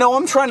like,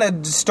 I'm trying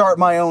to start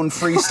my own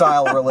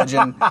freestyle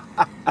religion.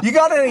 You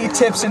got any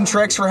tips and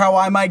tricks for how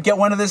I might get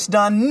one of this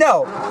done?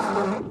 No.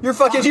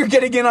 You're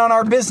getting in on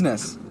our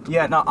business.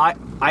 Yeah, no,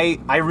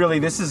 I really,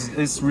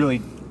 this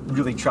really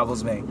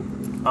troubles me.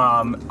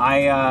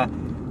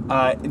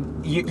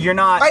 You're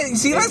not.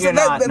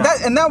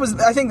 That was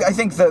I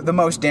think the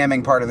most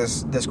damning part of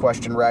this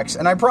question, Rex.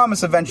 And I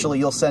promise eventually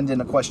you'll send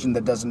in a question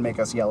that doesn't make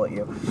us yell at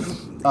you.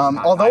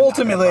 Although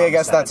ultimately, I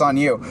guess that's on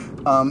you.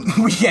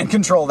 We can't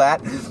control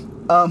that.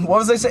 What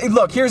was I saying?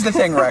 Look, here's the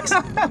thing, Rex.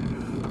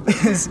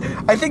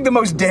 I think the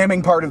most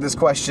damning part of this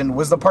question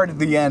was the part at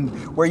the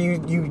end where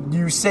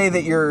you say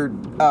that you're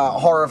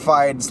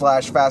horrified /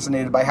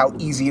 fascinated by how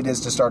easy it is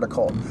to start a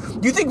cult.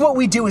 You think what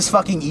we do is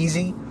fucking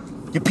easy?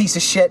 You piece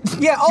of shit.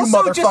 Yeah,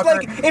 also, just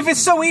like, if it's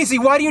so easy,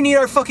 why do you need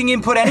our fucking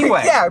input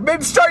anyway? Yeah,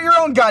 maybe start your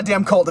own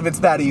goddamn cult if it's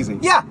that easy.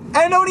 Yeah,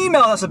 and don't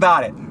email us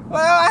about it.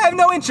 Well, I have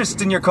no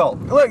interest in your cult.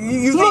 Look,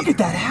 you Look at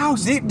that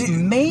house.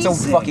 Amazing.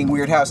 It's a fucking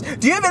weird house.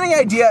 Do you have any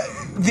idea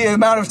the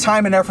amount of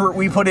time and effort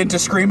we put into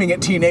screaming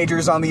at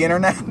teenagers on the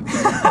internet?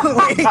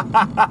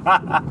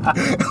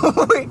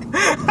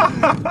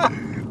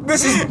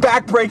 This is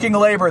backbreaking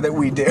labor that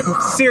we do.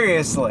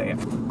 Seriously,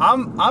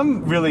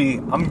 I'm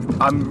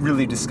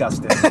really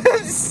disgusted.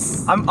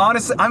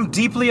 I'm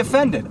deeply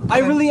offended. I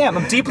really am.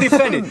 I'm deeply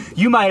offended.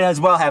 You might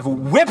as well have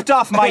whipped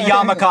off my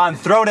yarmulke and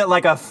thrown it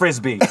like a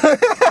frisbee.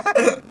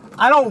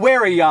 I don't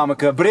wear a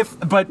yarmulke,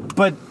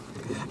 but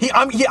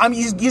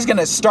he's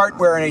gonna start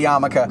wearing a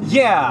yarmulke.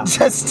 yeah,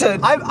 Just to.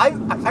 I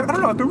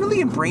don't know. I've been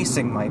really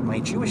embracing my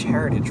Jewish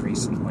heritage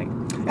recently.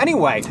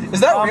 Anyway,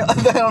 Is that real? I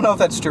don't know if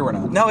that's true or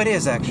not. No, it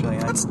is actually.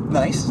 That's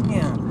nice.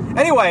 Yeah.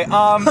 Anyway,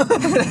 I'm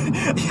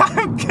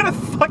gonna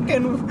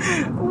fucking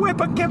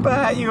whip a kippa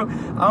at you.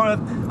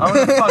 I'm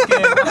gonna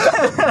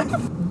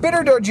fucking.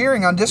 Bitter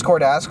Darjeering on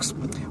Discord asks,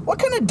 what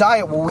kind of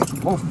diet will we...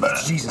 Oh,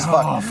 Jesus,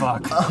 fuck. Oh,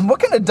 fuck. What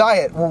kind of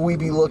diet will we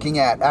be looking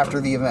at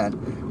after the event?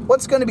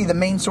 What's going to be the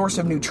main source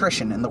of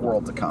nutrition in the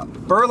world to come?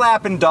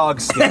 Burlap and dog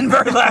skin. And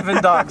burlap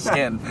and dog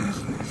skin.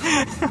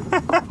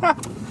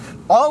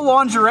 All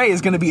lingerie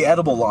is going to be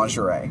edible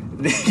lingerie.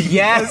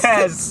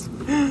 Yes.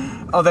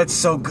 Oh, that's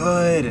so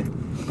good.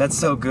 That's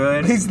so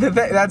good.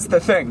 That's the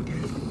thing.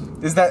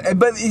 Is that?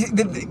 But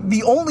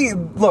the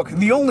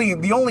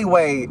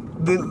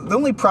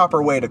only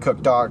proper way to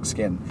cook dog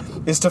skin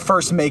is to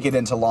first make it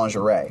into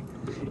lingerie,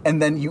 and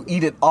then you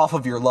eat it off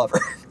of your lover.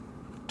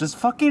 Do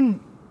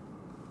fucking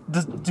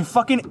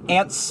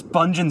Aunt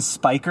Sponge and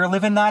Spiker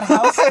live in that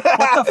house?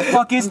 What the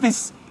fuck is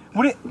this?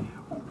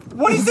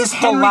 What is this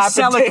Henry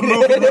Selick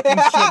movie looking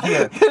shit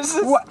here?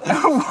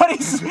 What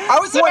is... I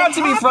was about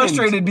to be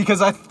frustrated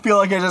because I feel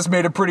like I just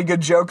made a pretty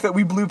good joke that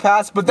we blew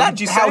past, but that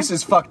house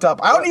is fucked up.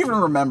 I don't even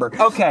remember.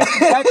 Okay,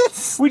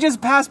 we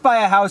just passed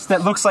by a house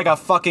that looks like a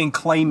fucking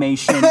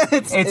claymation.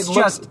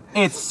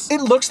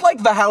 It looks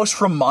like the house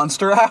from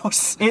Monster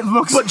House. It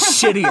looks... but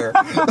shittier.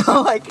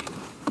 Like...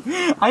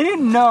 I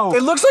didn't know.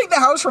 It looks like the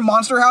house from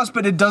Monster House,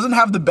 but it doesn't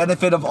have the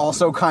benefit of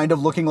also kind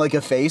of looking like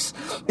a face.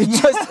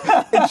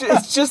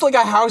 It's just like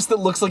a house that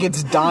looks like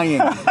it's dying.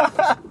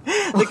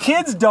 The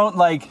kids don't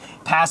like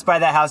pass by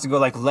that house and go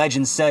like,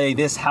 legends say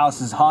this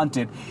house is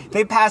haunted.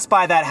 They pass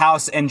by that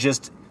house and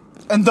just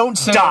don't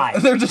say die.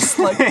 They're just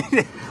like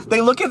they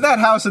look at that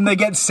house and they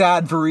get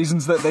sad for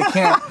reasons that they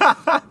can't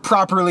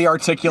properly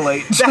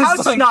articulate. The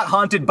house is not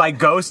haunted by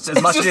ghosts as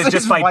much as it's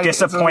just by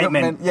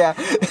disappointment. Yeah,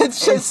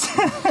 it's just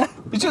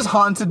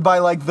haunted by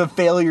like the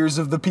failures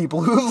of the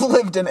people who've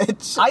lived in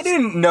it. I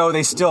didn't know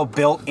they still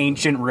built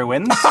ancient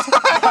ruins.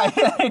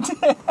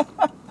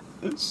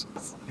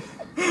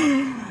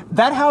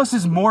 That house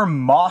is more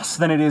moss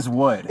than it is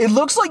wood. It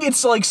looks like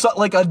it's like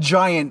a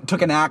giant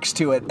took an axe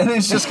to it, and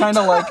it's just kind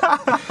of like,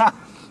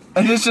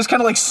 and it's just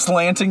kind of like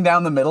slanting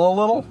down the middle a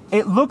little.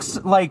 It looks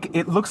like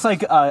it looks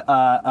like it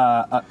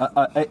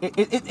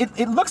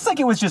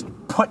was just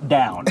put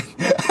down.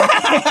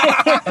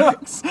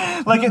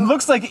 It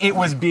looks like it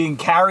was being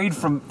carried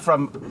from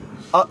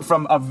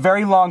a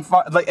very long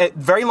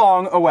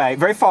away,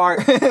 very far.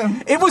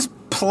 It was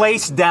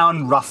placed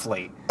down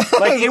roughly.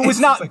 Like, it was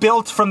not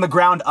built from the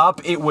ground up,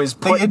 it was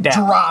put it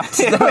down. Dropped,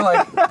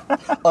 like,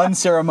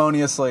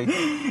 unceremoniously.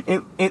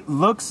 It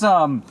looks,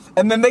 And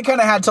then they kind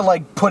of had to,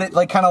 like, put it,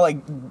 like, kind of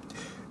like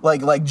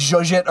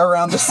zhuzh it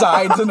around the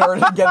sides in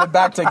order to get it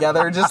back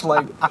together, just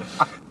like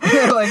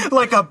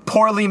a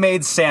poorly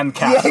made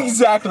sandcastle. Yeah,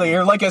 exactly,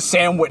 or like a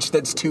sandwich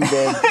that's too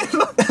big.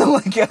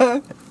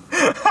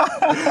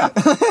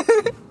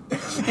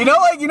 You know,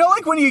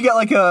 like when you get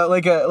like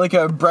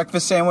a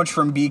breakfast sandwich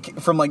from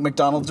like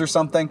McDonald's or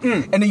something,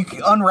 and then you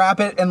unwrap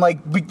it and like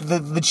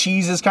the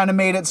cheese has kind of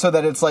made it so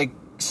that it's like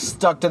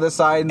stuck to the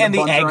side, and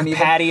the egg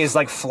patty is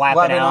like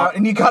flapping out,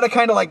 and you gotta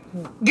kind of like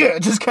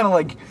just kind of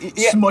like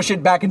smush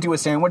it back into a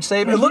sandwich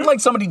shape. It looked like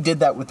somebody did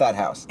that with that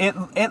house. It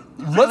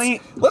really.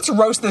 Let's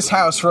roast this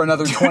house for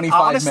another 25 minutes.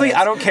 Honestly,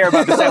 I don't care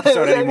about this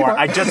episode anymore.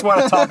 I just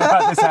want to talk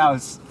about this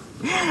house.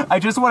 I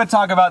just want to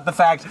talk about the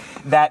fact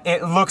that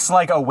it looks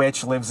like a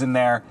witch lives in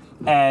there,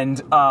 and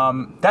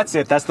that's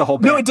it. That's the whole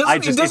bit. No, it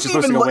doesn't. It doesn't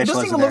even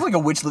look like a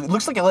witch. It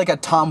looks like a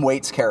Tom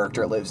Waits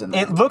character lives in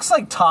there. It looks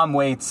like Tom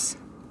Waits.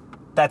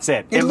 That's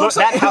it.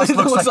 That house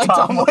looks like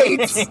Tom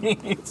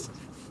Waits.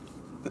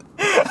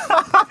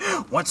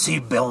 What's he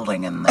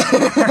building in there?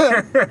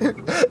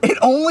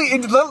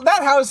 That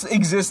house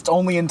exists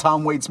only in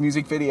Tom Waits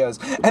music videos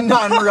and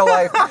not in real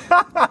life.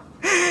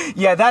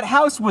 Yeah, that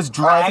house was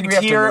dragged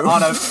here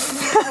on a...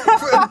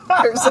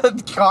 There's a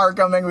car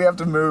coming, we have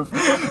to move.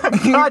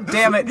 God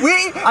damn it.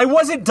 I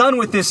wasn't done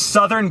with this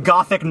Southern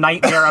Gothic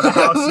nightmare of a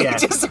house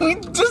yet. We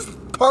just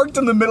parked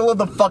in the middle of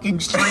the fucking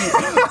street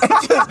and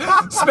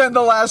just spent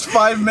the last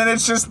 5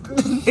 minutes just...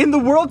 In the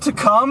world to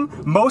come,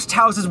 most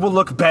houses will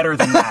look better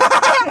than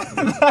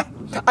that.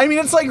 I mean,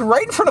 it's like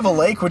right in front of a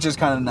lake, which is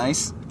kind of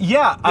nice.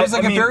 Yeah. There's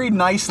a very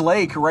nice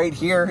lake right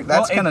here.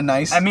 That's kind of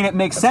nice. I mean, it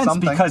makes sense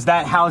because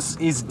that house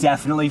is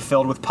definitely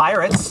filled with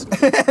pirates.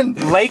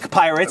 Lake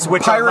pirates,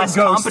 which are less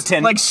ghosts,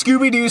 competent. like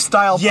Scooby-Doo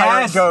style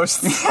pirate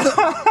ghosts.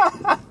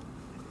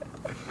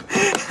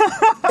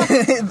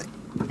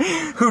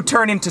 Who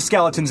turn into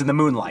skeletons in the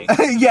moonlight.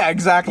 Yeah,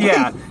 exactly.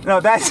 Yeah. No,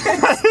 that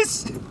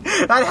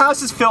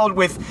house is filled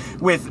with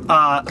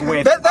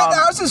that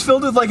house is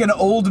filled with like an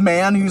old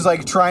man who's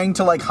like trying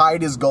to like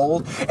hide his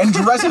gold and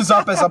dresses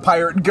up as a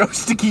pirate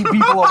ghost to keep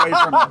people away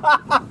from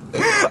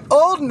him.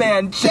 Old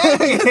man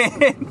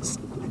Jenkins.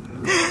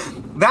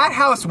 That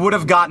house would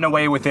have gotten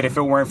away with it if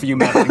it weren't for you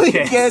meddling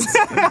kids.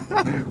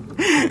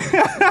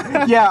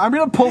 Yeah, I'm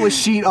gonna pull a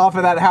sheet off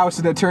of that house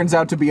and it turns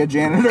out to be a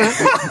janitor.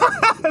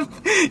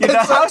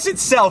 The house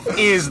itself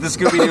is the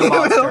Scooby-Doo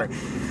monster.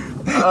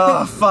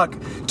 Oh, fuck.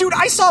 Dude,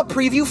 I saw a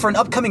preview for an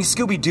upcoming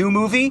Scooby-Doo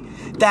movie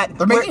that...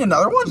 They're making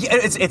another one? Yeah,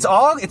 it's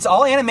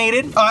all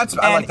animated. Oh, I like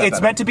that it's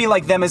better. meant to be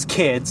like them as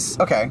kids.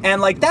 Okay.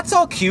 And like, that's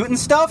all cute and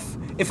stuff.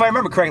 If I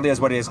remember correctly,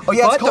 that's what it is. Oh,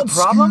 yeah, but it's called the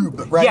problem,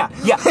 Scoob, right?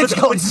 Yeah. It's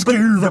called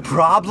Scoob. The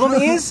problem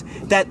is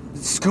that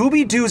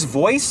Scooby-Doo's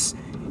voice,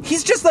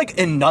 he's just like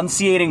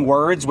enunciating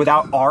words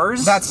without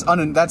R's. That's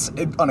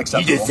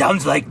unacceptable. He just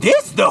sounds like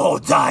this the whole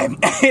time.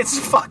 It's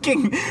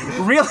fucking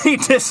really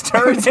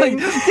disturbing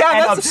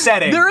and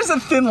upsetting. There is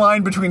a thin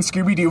line between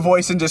Scooby-Doo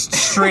voice and just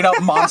straight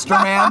up Monster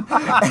Man.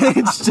 And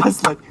it's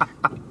just like...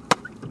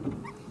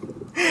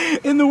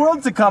 In the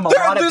world to come,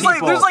 there's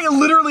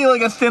literally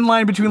like a thin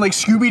line between like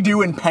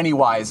Scooby-Doo and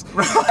Pennywise,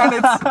 and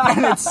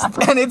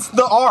it's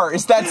the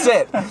R's. That's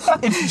it.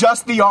 It's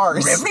just the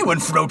R's. Everyone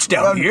floats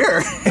down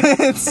here.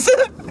 It's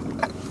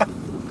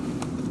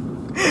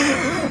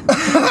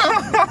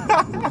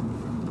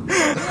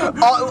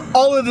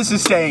all of this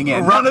is staying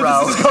in. None of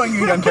this is going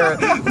in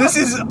Gunkara. This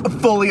is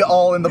fully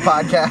all in the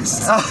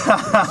podcast.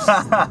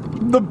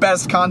 The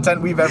best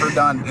content we've ever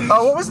done.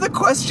 Oh, what was the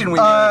question we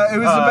made?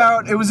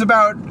 It was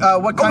about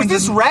what kind was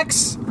this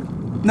Rex?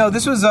 No,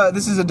 this is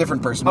a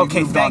different person.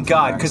 Okay, thank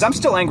God, because I'm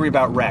still angry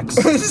about Rex.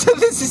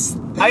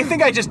 I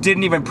think I just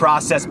didn't even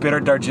process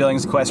Bitter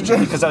Darjeeling's question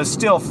because I was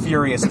still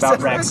furious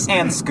about Rex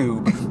and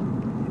Scoob.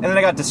 And then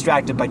I got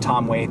distracted by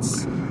Tom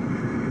Waits.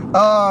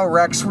 Oh,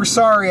 Rex, we're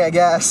sorry, I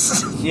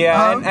guess.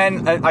 Yeah,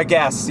 and I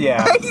guess,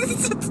 yeah.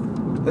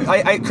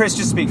 Chris,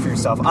 just speak for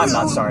yourself. I'm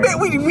not sorry.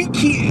 We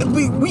keep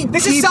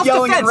this is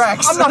self-defense. At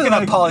Rex. I'm not going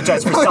to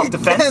apologize for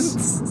self-defense.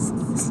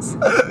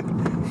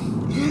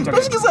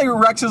 Just because like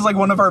Rex is like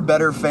one of our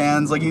better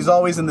fans. Like he's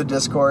always in the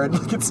Discord.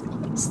 Like it's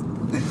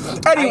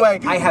anyway.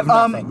 I have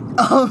nothing.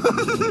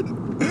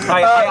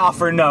 I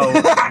offer no.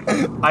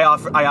 I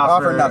offer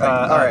nothing.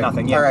 All right.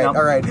 Nothing. Yeah,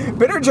 all right.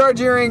 Bitter Jar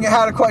Jeering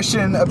had a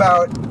question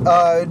about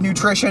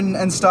nutrition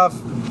and stuff,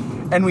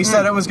 and we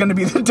said it was going to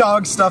be the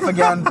dog stuff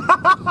again.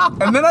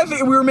 And then I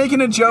think we were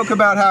making a joke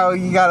about how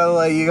you gotta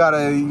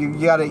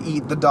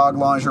eat the dog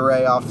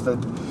lingerie off the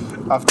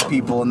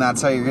people, and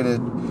that's how you're gonna.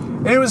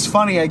 And it was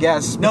funny, I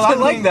guess. No, I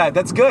like that.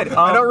 That's good.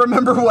 I don't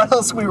remember what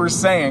else we were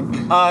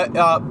saying.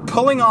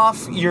 Pulling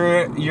off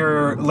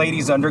your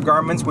lady's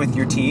undergarments with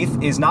your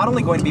teeth is not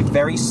only going to be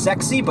very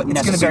sexy, but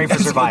necessary for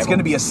survival. It's going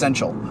to be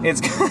essential. It's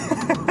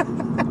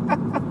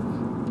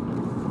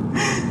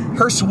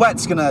her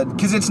sweat's gonna,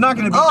 because it's not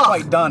gonna be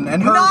quite done,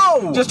 and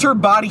her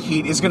body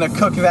heat is gonna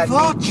cook that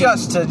meat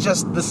just to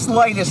the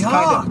slightest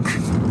kind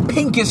of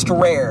pinkest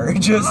rare.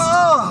 Just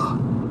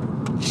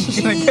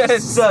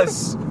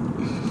Jesus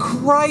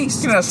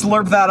Christ! Gonna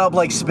slurp that up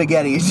like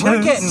spaghetti.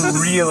 We're getting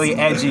really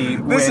edgy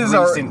with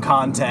recent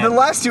content. The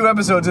last 2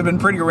 episodes have been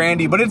pretty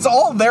randy, but it's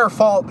all their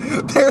fault.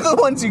 They're the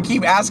ones who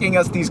keep asking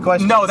us these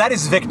questions. No, that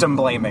is victim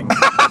blaming.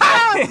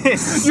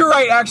 You're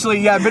right,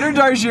 actually. Yeah, Bitter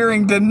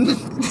Darjeeling didn't.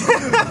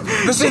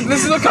 This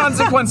is a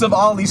consequence of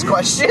all these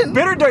questions.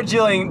 Bitter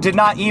Darjeeling did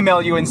not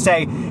email you and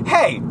say,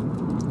 "Hey,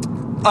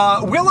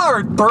 will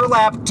our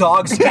burlap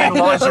dog skin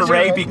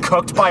lingerie be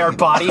cooked by our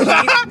body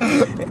heat?"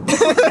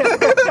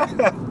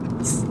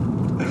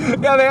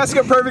 Yeah, they ask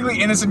a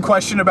perfectly innocent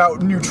question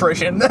about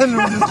nutrition, and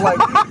we're just like,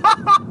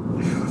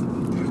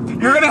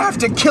 you're gonna have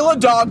to kill a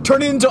dog,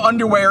 turn it into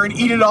underwear, and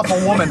eat it off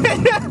a woman.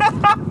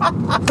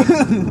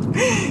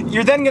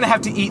 You're then gonna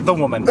have to eat the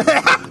woman.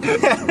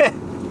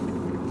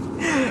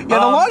 Yeah,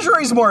 the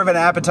lingerie is more of an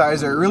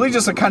appetizer, really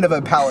just a kind of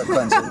a palate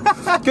cleanser.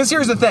 Because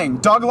here's the thing,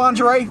 dog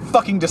lingerie,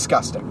 fucking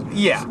disgusting.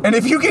 Yeah. And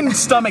if you can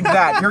stomach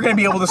that, you're going to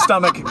be able to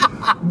stomach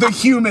the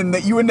human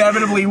that you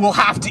inevitably will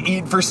have to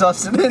eat for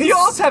sustenance. You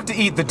also have to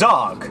eat the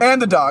dog. And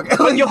the dog.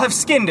 But you'll have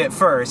skinned it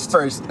first.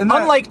 And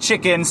unlike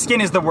chicken, skin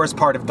is the worst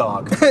part of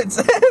dog.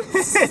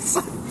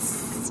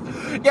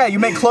 Yeah, you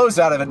make clothes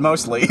out of it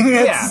mostly.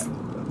 Yeah.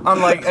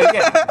 Unlike,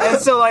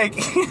 and so like...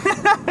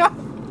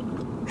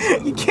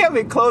 You can't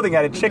make clothing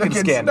out of chicken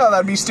skin. No,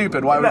 that'd be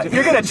stupid. Why would you?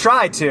 You're gonna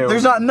try to.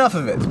 There's not enough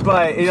of it.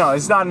 But,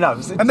 it's not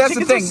enough. And that's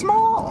the thing.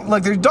 Small.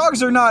 look, their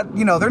dogs are not,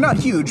 they're not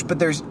huge, but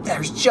there's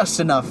just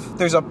enough.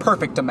 There's a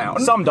perfect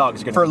amount. Some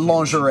dogs are gonna for be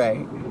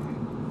lingerie.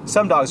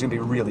 Some dogs are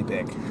gonna be really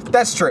big,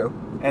 That's true.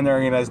 and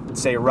they're gonna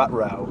say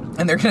rut-row,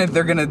 And they're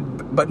gonna,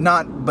 but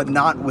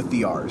not with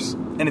the R's.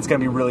 and it's gonna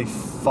be really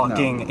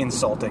fucking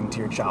insulting to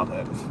your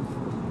childhood.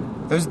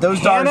 Those dogs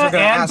Hannah are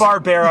gonna and ask,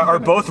 Barbera are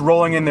both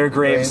rolling in their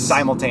graves Graves.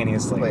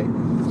 simultaneously.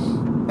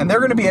 and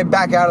they're gonna be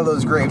back out of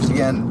those graves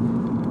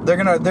again. They're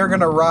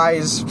gonna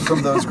rise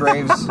from those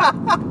graves.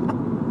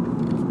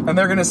 And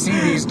they're gonna see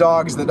these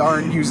dogs that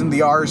aren't using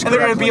the R's And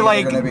they're gonna be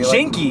like, correctly,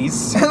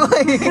 jinkies.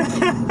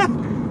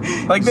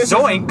 like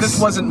Zoinks. this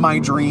wasn't my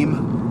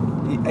dream.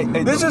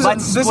 This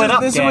Let's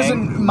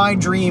wasn't my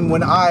dream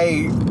when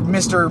I,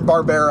 Mr.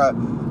 Barbera,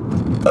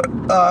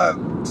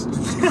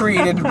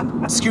 created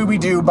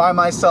Scooby-Doo by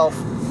myself.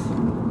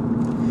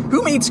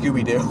 Who made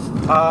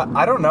Scooby-Doo?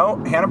 I don't know.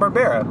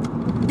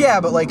 Hanna-Barbera.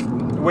 Yeah, but like,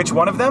 Which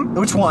one of them?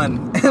 which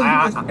one?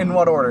 In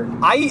what order?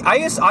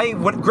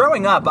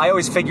 Growing up, I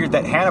always figured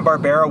that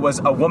Hanna-Barbera was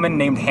a woman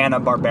named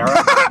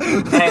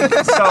Hanna-Barbera.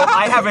 And so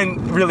I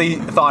haven't really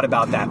thought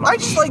about that much. I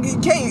just like,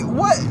 okay,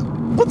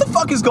 what the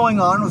fuck is going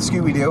on with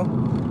Scooby-Doo?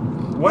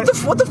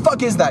 What the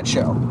fuck is that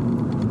show?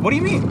 What do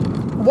you mean?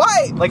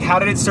 Why? Like, how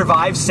did it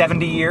survive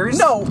 70 years?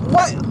 No,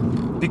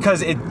 what?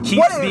 Because it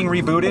keeps being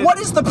rebooted? What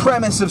is the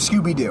premise of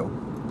Scooby-Doo?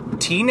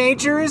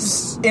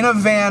 Teenagers? In a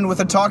van with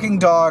a talking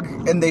dog,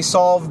 and they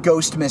solve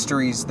ghost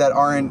mysteries that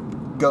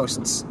aren't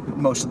ghosts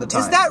most of the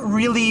time. Is that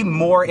really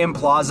more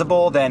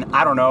implausible than,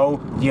 I don't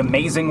know, The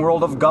Amazing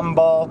World of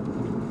Gumball?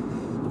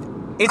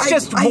 It's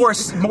just more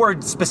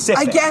specific.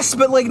 I guess,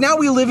 but like now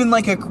we live in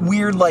like a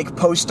weird like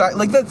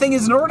like the thing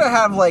is, in order to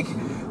have like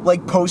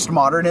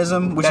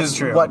postmodernism, which That's is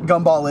true. what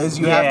Gumball is,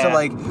 you have to Yeah.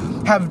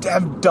 like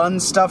have done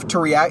stuff to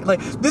react.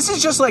 Like this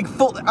is just like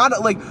full out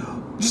of like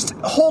just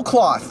whole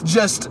cloth.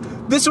 Just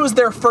this was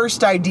their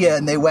first idea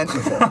and they went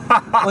with it.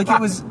 Like it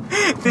was.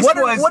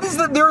 What is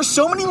the? There are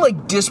so many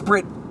like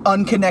disparate,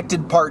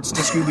 unconnected parts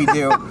to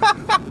Scooby-Doo.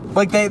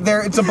 Like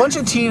it's a bunch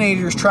of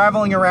teenagers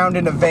traveling around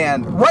in a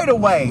van. Right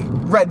away,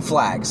 red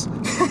flags.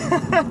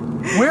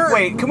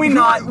 Wait, can we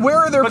not? Where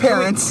are their but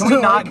parents? Can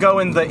we not go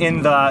in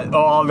the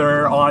oh,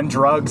 they're on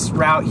drugs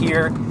route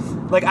here?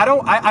 Like I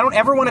don't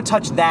ever want to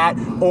touch that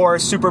or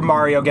Super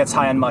Mario gets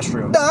high on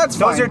mushrooms. No, that's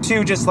Those fine. are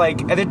two just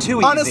like they're too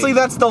easy. Honestly,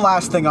 that's the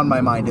last thing on my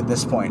mind at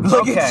this point.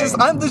 Like Okay. it's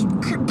just I'm just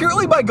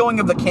purely by going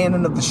of the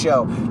canon of the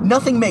show.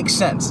 Nothing makes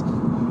sense.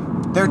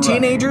 They're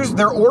teenagers.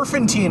 They're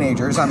orphan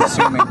teenagers, I'm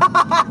assuming.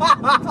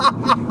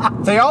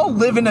 They all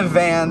live in a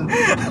van,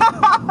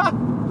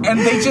 and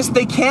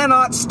they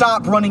cannot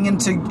stop running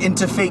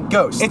into fake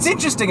ghosts. It's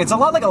interesting. It's a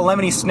lot like a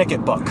Lemony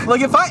Snicket book. Like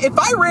if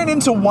I ran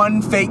into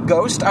one fake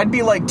ghost, I'd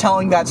be like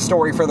telling that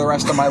story for the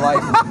rest of my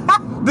life.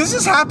 This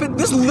has happened.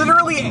 This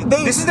literally.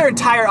 This is their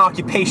entire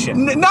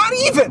occupation. Not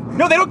even.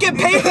 No, they don't get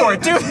paid for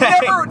it, do they?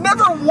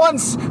 Never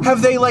once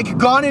have they like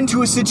gone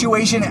into a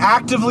situation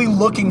actively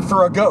looking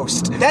for a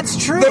ghost.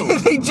 That's true.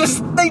 They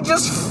just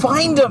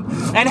find them.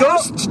 And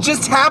ghosts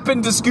just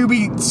happen to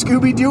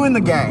Scooby-Doo in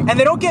the gang. And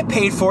they don't get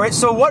paid for it,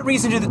 so what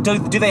reason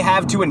do they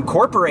have to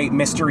incorporate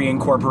Mystery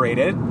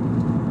Incorporated?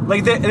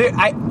 Like,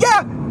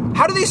 Yeah.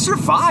 how do they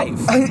survive?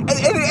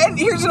 And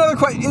here's another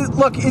question.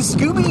 Look, is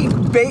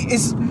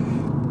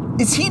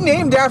is he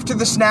named after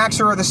the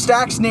Snacks, or are the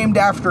Snacks named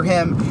after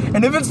him?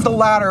 And if it's the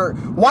latter,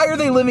 why are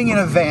they living in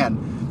a van?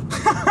 Look,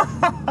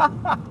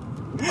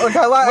 I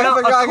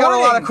got a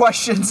lot of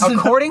questions.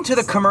 According to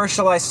the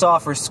commercial I saw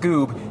for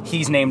Scoob,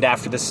 he's named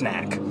after the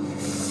snack.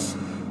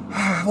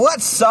 Well,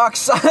 that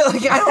sucks. I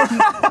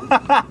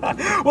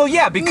don't. Well,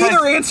 yeah, because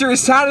Neither answer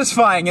is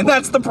satisfying, and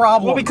that's the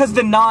problem. well, because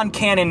the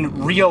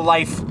non-canon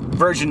real-life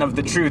version of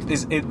the truth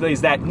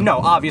is that no,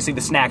 obviously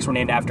the snacks were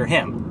named after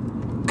him.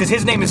 Because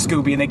his name is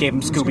Scooby, and they gave him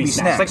Scooby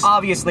Snacks. Like,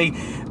 obviously,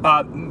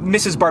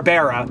 Mrs.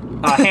 Barbera,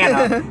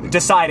 Hannah,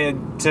 decided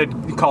to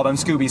call them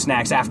Scooby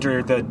Snacks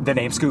after the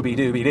name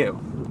Scooby-Dooby-Doo.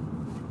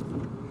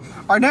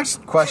 Our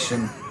next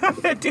question.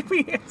 Did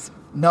we answer?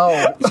 No.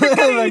 You're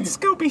gonna eat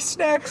Scooby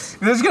Snacks.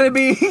 There's gonna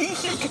be.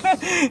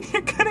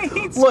 You're gonna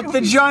eat Look, Scooby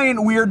the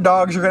giant weird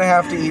dogs are gonna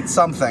have to eat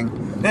something,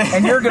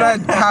 and you're gonna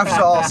have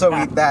to also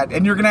eat that,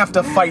 and you're gonna have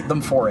to fight them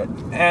for it.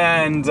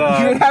 And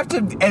You're gonna have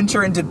to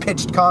enter into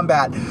pitched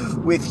combat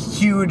with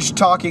huge,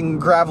 talking,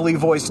 gravelly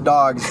voiced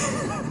dogs.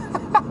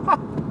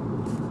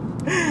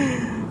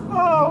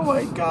 oh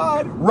my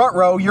god,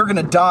 Ruh-roh, you're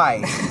gonna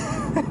die.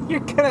 you're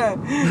gonna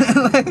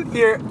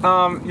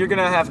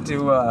have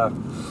to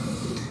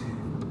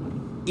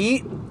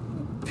eat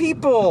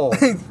people.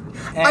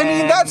 I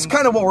mean, that's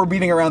kind of what we're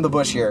beating around the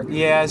bush here.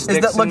 Yeah, is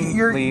that look,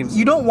 leaves.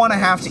 you don't want to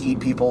have to eat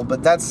people,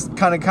 but that's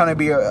kind of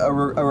be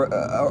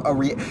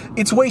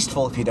it's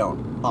wasteful if you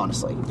don't,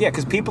 honestly. Yeah,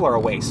 because people are a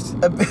waste.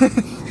 That's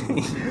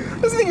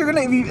the thing.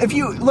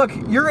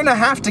 You're gonna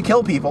have to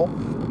kill people,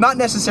 not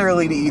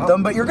necessarily to eat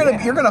them, but you're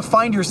gonna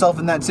find yourself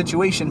in that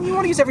situation. You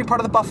want to use every part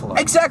of the buffalo.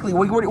 Exactly.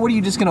 What are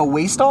you just gonna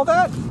waste all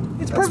that?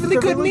 It's That's perfectly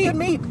good meat.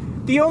 meat.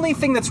 The only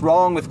thing that's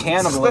wrong with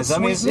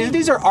cannibalism is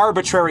these are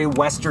arbitrary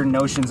Western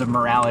notions of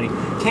morality.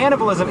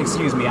 Cannibalism,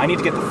 excuse me, I need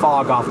to get the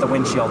fog off the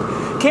windshield.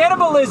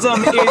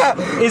 Cannibalism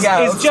is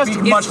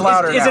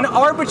an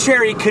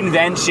arbitrary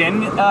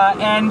convention,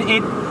 and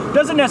it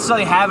doesn't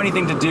necessarily have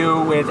anything to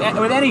do with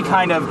any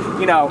kind of,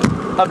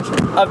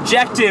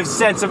 objective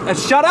sense of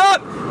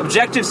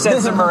objective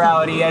sense of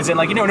morality, as in,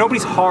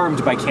 nobody's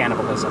harmed by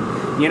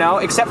cannibalism,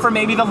 except for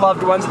maybe the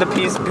loved ones, the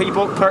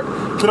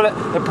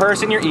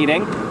person you're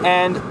eating,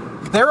 and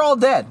they're all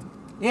dead.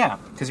 Yeah,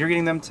 because you're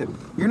eating them too.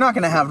 You're not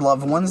going to have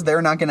loved ones.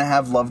 They're not going to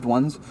have loved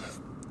ones.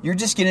 You're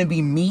just going to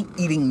be meat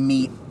eating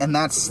meat, and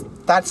that's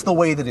the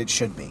way that it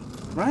should be.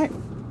 Right.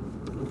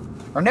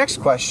 Our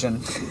next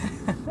question.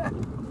 I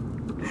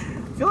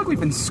feel like we've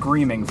been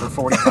screaming for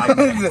 45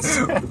 minutes.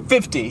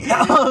 50.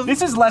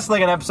 This is less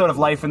like an episode of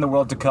Life in the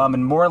World to Come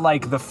and more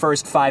like the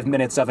first 5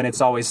 minutes of an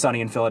It's Always Sunny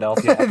in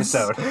Philadelphia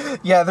episode.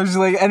 Yeah, there's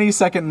any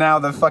second now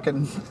the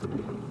fucking...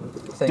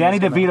 Danny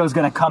DeVito's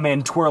gonna come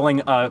in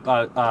twirling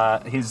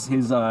his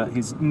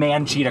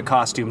man cheetah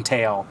costume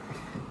tail,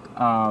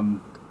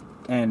 and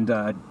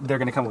they're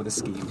gonna come with a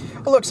scheme.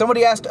 Well, look,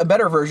 somebody asked a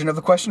better version of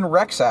the question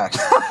Rex asked.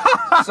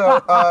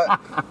 So,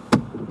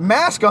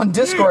 Mask on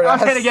Discord I'm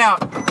getting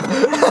out.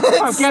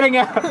 I'm getting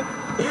out.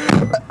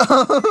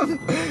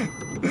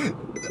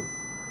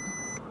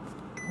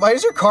 Why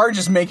is your car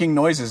just making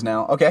noises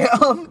now? Okay.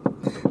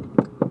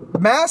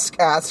 Mask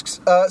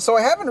asks, so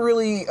I haven't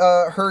really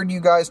heard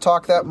you guys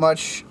talk that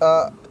much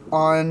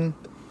on...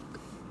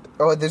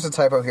 Oh, there's a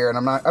typo here,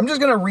 and I'm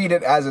just going to read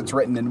it as it's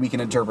written, and we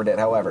can interpret it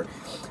however.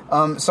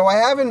 So I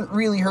haven't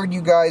really heard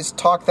you guys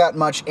talk that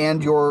much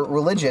and your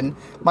religion.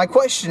 My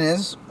question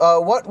is,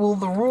 what will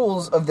the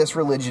rules of this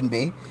religion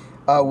be?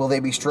 Will they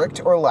be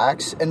strict or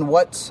lax? And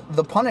what's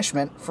the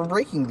punishment for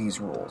breaking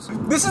these rules?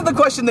 This is the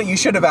question that you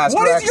should have asked,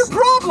 What Rex. is your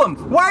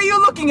problem? Why are you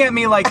looking at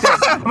me like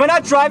this? Am I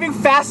not driving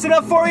fast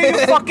enough for you,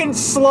 you fucking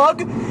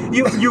slug?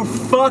 You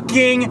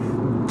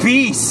fucking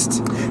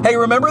beast. Hey,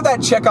 remember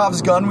that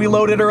Chekhov's gun we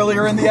loaded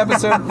earlier in the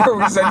episode where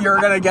we said you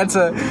were going to get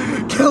a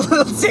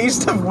little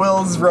taste of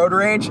Will's road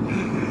rage?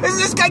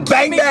 This guy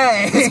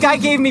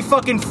gave me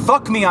fucking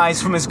fuck me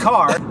eyes from his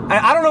car.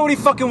 I don't know what he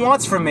fucking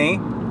wants from me.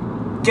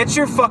 Get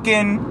your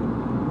fucking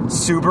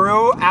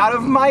Subaru out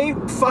of my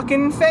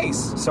fucking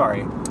face.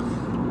 Sorry.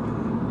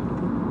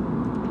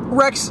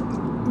 Rex,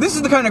 this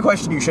is the kind of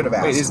question you should have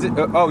asked. Wait, is it?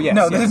 Oh, yes.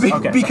 No, yes. This is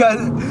Okay,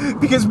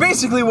 because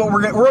basically what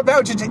we're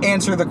about to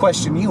answer the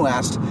question you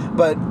asked,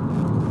 but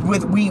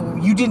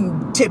you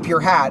didn't tip your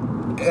hat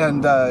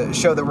and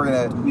show that we're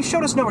gonna. You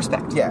showed us no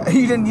respect. Yeah,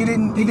 you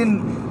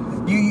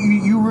didn't.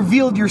 You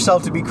revealed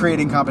yourself to be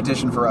creating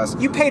competition for us.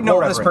 You paid no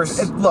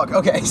reference. Look,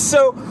 okay,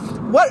 so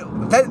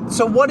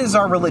what is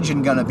our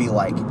religion gonna be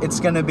like? Is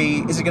it gonna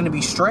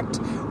be strict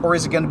or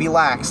is it gonna be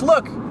lax?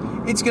 Look,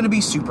 it's gonna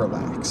be super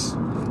lax.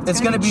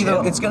 It's gonna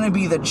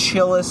be the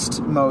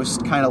chillest,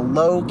 most kind of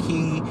low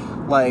key,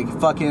 like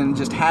fucking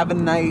just have a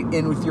night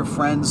in with your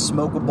friends,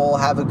 smoke a bowl,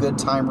 have a good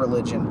time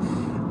religion.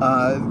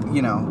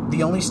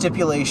 The only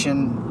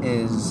stipulation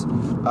is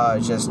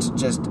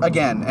just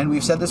again, and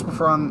we've said this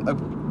before on the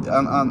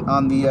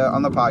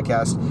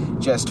podcast,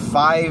 just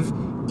 5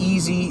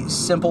 easy,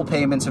 simple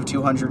payments of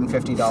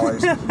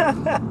 $250.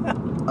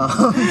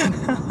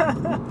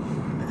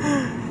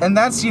 And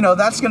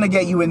that's going to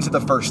get you into the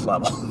first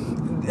level.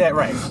 Yeah,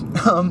 right.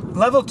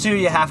 Level 2,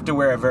 you have to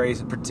wear a very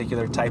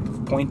particular type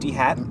of pointy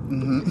hat,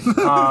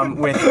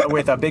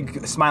 with a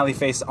big smiley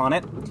face on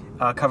it,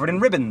 covered in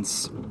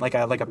ribbons, like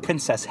a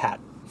princess hat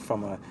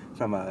from a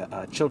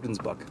children's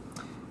book.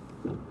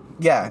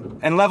 Yeah.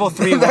 And level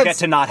 3 will get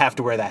to not have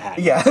to wear that hat.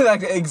 Yeah,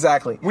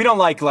 exactly. We don't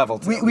like level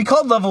 2. We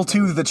called level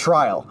 2 the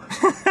trial.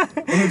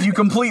 And if you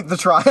complete the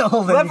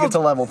trial, then you get to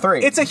level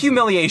 3. It's a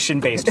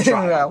humiliation-based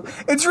trial.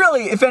 It's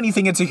really, if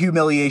anything, it's a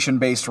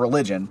humiliation-based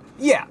religion.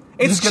 Yeah.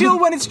 It's chill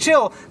when it's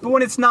chill, but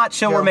when it's not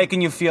chill, we're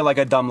making you feel like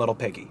a dumb little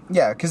piggy.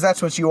 Yeah, because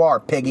that's what you are,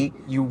 piggy.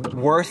 You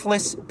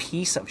worthless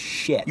piece of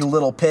shit. You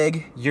little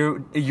pig.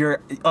 You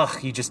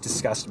just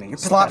disgust me.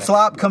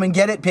 Slop, come and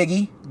get it,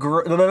 piggy.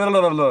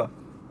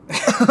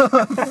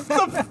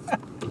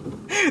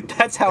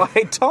 That's how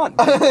I taunt.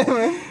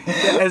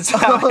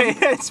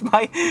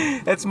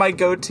 That's my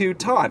go-to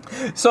taunt.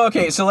 So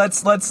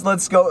let's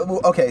go.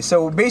 Okay,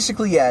 so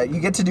basically, yeah, you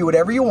get to do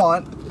whatever you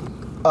want.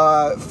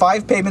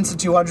 5 payments of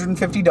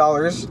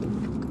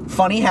 $250.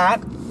 Funny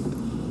hat.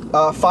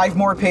 5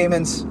 more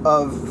payments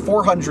of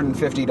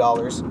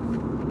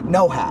 $450.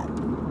 No hat.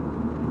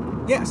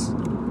 Yes.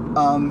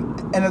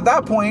 And at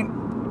that point,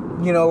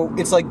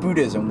 it's like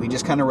Buddhism. We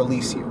just kind of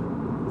release you.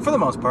 For the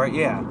most part,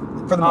 yeah.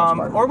 For the most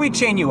part. Or we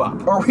chain you up.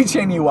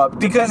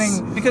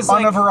 Depending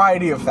on a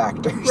variety of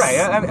factors.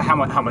 Right, how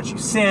much you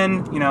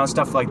sin,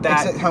 stuff like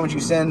that. How much you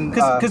sin.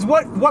 Because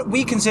what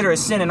we consider a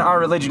sin in our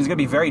religion is going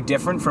to be very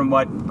different from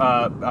what,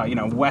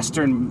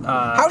 Western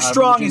How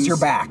strong is your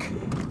back?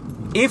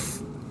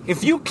 If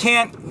you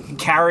can't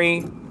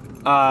carry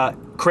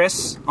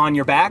Chris on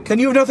your back, then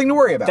you have nothing to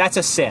worry about. that's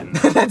a sin.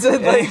 That's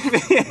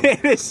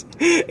it.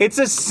 It's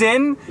a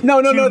sin.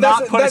 No. to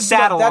not put a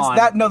saddle on.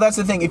 That's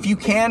the thing. If you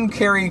can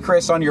carry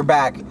Chris on your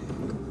back,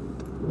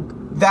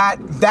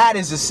 that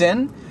is a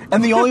sin,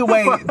 and the only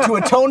way to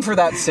atone for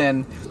that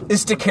sin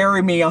is to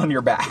carry me on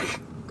your back.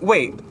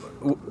 Wait,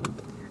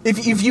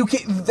 If you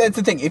can, that's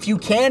the thing. If you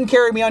can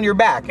carry me on your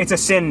back, it's a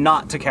sin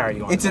not to carry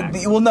you on it's your back.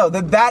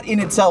 that in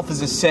itself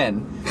is a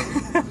sin,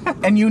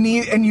 and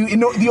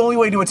the only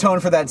way to atone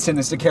for that sin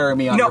is to carry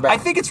me on your back. I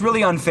think it's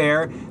really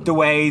unfair the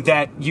way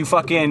that you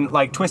fucking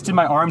like twisted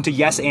my arm to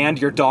yes and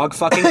your dog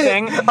fucking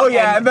thing. Oh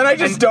yeah, and then I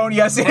just don't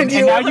yes and you.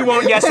 And now you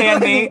won't yes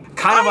and me.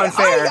 Kind of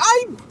unfair.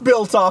 I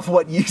built off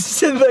what you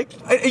said. Like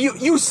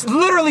you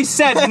literally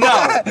said no.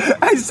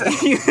 I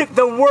said,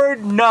 The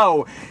word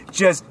no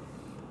just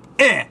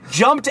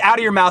jumped out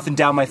of your mouth and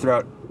down my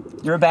throat.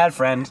 You're a bad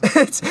friend.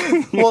 that's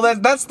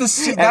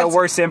the And a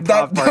worse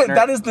improv partner.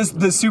 That is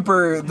the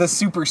super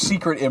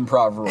secret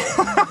improv rule,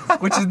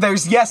 which is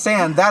there's yes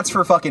and that's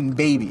for fucking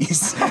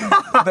babies.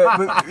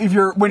 When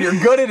you're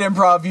good at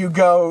improv, you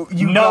go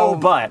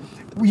but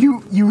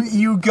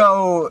you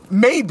go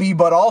maybe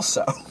but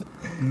also.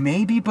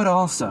 Maybe but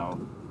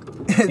also.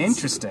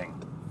 Interesting.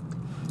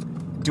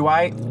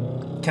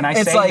 Can I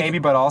say like, maybe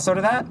but also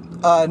to that?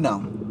 No,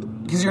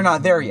 because you're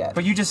not there yet.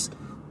 But you just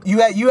you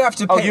have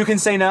to. Pay, Oh, you can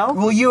say no?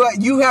 Well,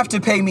 you have to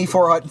pay me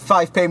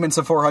 5 payments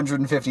of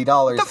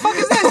 $450. The fuck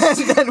is this?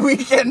 And then we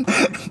can,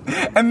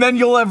 and then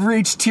you'll have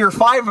reached tier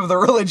 5 of the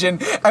religion.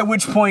 At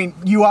which point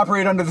you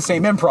operate under the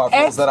same improv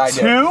rules that I do.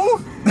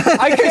 Two?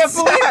 I can't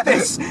believe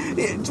this.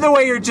 The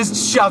way you're just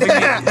shoving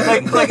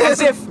it, like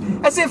as if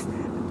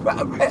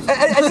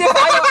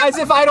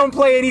I don't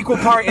play an equal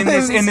part in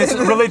this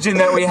religion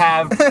that we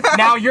have.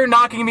 Now you're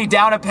knocking me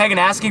down a peg and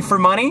asking for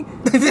money?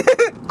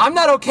 I'm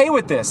not okay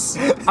with this.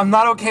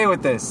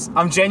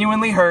 I'm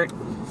genuinely hurt,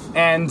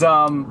 and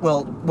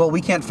Well,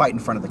 we can't fight in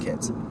front of the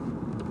kids.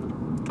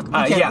 We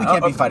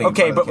can't be fighting.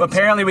 Okay, in front but of the kids.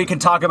 apparently we can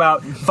talk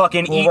about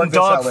fucking We'll eating work this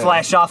out dog later.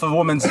 flesh off of a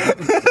woman's.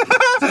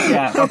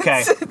 Yeah,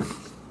 okay.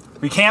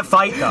 We can't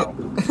fight though.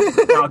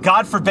 Now,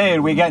 God forbid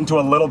we get into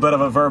a little bit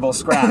of a verbal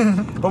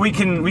scrap, but we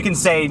can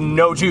say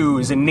no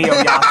Jews and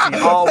neo-Nazi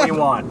all we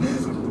want.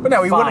 But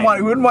no, we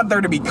Fine. wouldn't want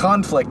there to be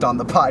conflict on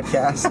the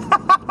podcast.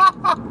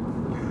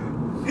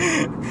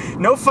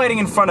 No fighting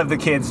in front of the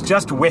kids,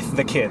 just with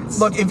the kids.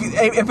 Look,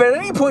 if at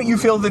any point you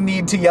feel the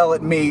need to yell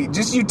at me,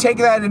 just you take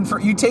that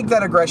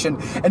aggression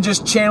and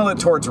just channel it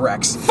towards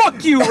Rex.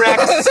 Fuck you,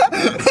 Rex.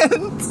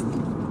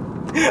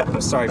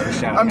 I'm sorry for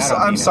shouting.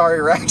 I'm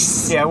sorry,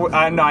 Rex. Yeah,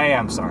 I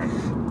am sorry.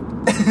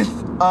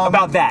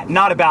 About that,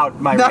 not about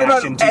my Not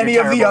reaction about to any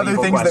your of the terrible, other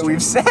evil things that question.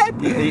 we've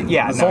said.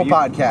 Yeah, This whole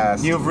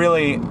podcast.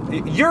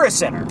 You're a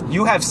sinner.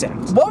 You have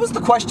sinned. What was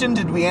the question?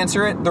 Did we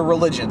answer it? The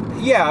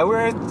religion. Yeah,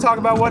 we're going to talk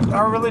about what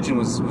our religion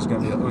was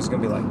going to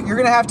be like. You're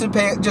gonna have to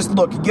pay. Just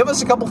look, give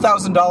us a couple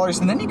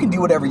 $1,000, and then you can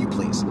do whatever you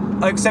please.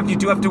 Except you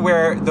do have to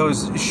wear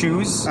those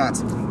shoes.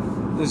 That's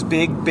Those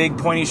big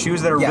pointy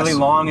shoes that are Yes. really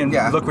long and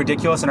Yeah. look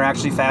ridiculous and are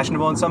actually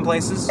fashionable in some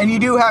places. and you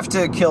do have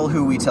to kill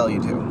who we tell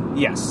you to.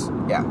 Yes.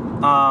 Yeah.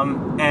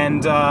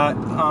 And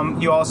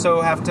you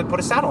also have to put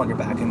a saddle on your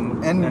back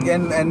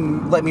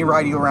And let me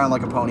ride you around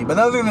like a pony. But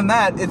other than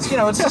that, it's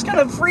just kind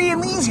of free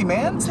and easy,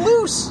 man. It's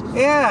loose.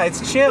 yeah,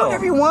 it's chill.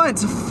 Whatever you want.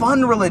 It's a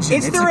fun religion.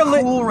 It's a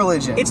cool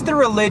religion. It's the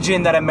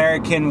religion that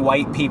American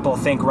white people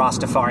think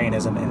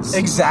Rastafarianism is.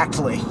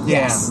 Exactly.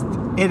 Yeah. Yes.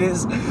 It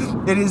is.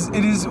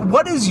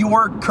 What is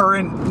your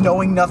current,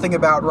 knowing nothing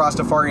about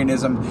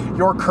Rastafarianism,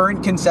 your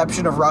current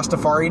conception of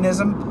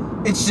Rastafarianism?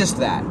 It's just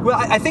that. Well,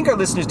 I think our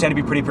listeners tend to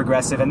be pretty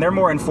progressive, and they're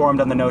more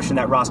informed on the notion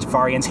that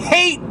Rastafarians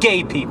hate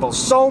gay people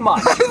so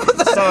much.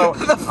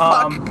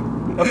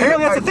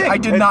 Apparently that's a thing. I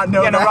did not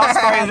know No,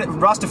 that.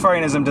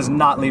 Rastafarianism does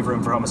not leave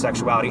room for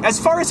homosexuality. As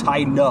far as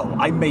I know,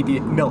 I may be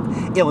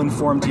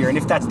ill-informed here, and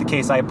if that's the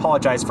case, I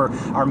apologize for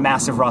our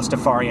massive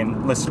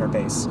Rastafarian listener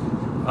base.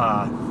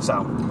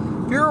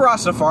 If you're a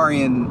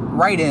Rastafarian,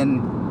 write in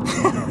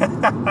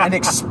and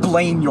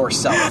explain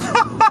yourself.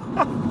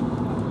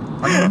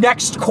 Our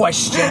next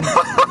question.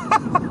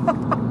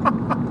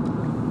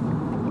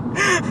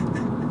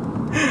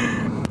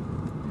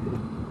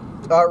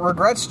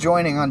 Regrets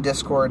joining on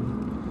Discord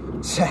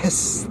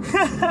says,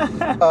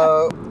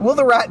 will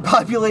the rat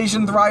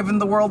population thrive in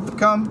the world to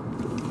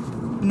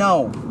come?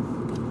 No.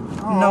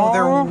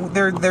 No,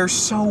 they're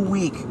so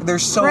weak. They're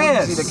so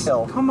easy to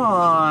kill. Come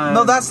on.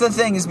 No, that's the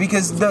thing, is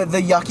because the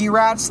yucky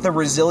rats, the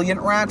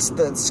resilient rats,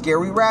 the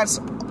scary rats,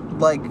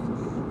 like,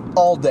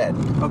 all dead.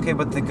 Okay,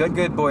 but the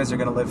good boys are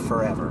gonna live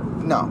forever.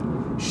 No.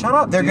 Shut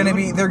up. They're dude. gonna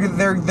be. They're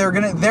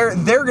gonna.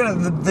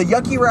 The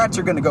yucky rats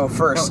are gonna go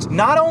first.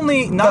 Not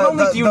only do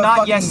you not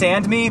fucking, yes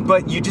and me,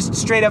 but you just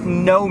straight up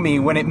know me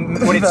when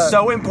it's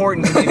so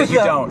important to me that you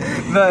don't.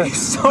 The It's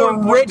so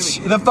important rich,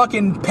 to me. the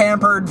fucking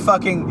pampered,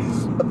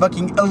 fucking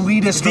fucking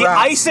elitist The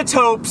rats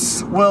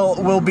isotopes will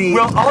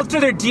alter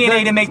their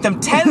DNA to make them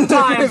 10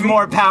 times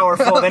more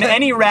powerful than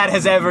any rat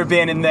has ever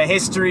been in the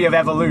history of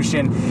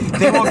evolution.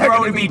 They will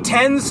grow to be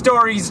 10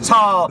 stories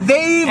tall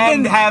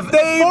and have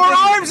 4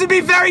 arms and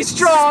be very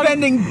strong.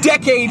 Spending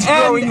decades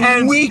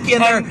growing weak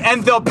in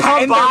and they'll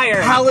pump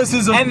iron.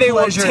 Palaces of and they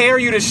pleasure. will tear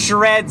you to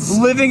shreds.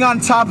 Living on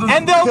top of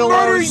And they'll pillars,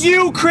 murder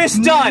you, Chris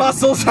Dunn.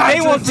 Muscles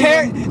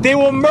They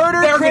will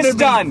murder They're Chris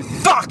Dunn.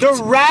 fucked.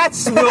 The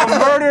rats will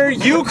murder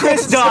you,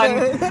 Chris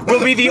Dunn.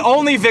 Will be the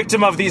only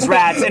victim of these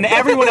rats, and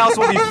everyone else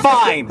will be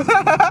fine.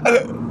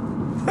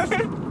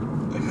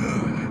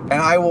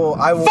 And I will.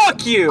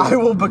 Fuck you. I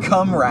will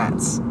become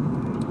rats.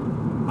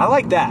 I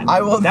like that.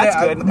 I will. That's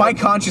good. My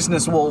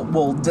consciousness will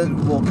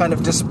kind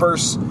of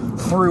disperse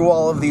through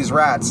all of these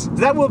rats.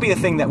 That will be a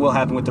thing that will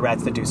happen with the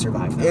rats that do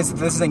survive. It's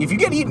this thing. If you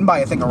get eaten by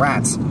a thing of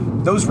rats,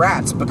 those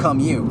rats become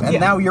you, and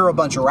now you're a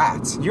bunch of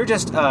rats. You're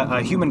just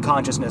a human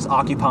consciousness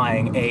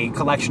occupying a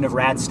collection of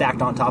rats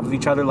stacked on top of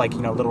each other, like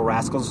little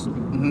rascals.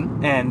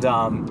 Mm-hmm. And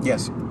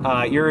yes,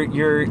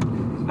 you're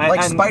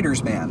like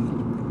Spider-Man.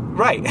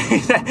 Right,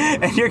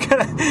 and you're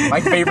gonna.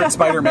 My favorite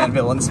Spider-Man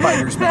villain,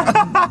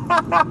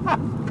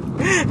 Spider-Man.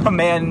 A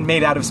man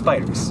made out of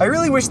spiders. I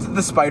really wish that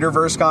the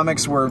Spider-Verse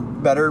comics were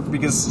better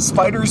because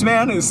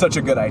Spiders-Man is such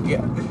a good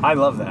idea. I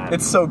love that.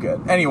 It's so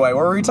good. Anyway,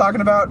 what were we talking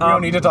about? We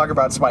don't need to talk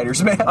about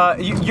Spiders-Man.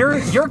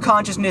 Your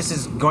consciousness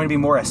is going to be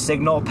more a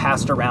signal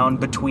passed around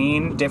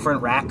between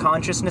different rat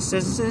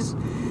consciousnesses.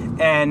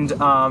 And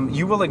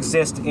you will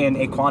exist in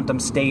a quantum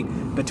state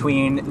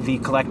between the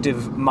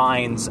collective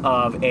minds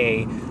of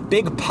a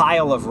big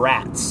pile of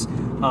rats.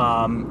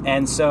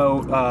 And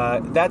so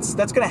that's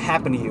going to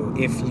happen to you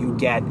if you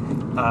get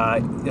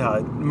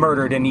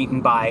murdered and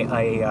eaten by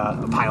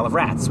a pile of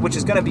rats, which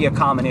is going to be a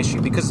common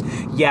issue because,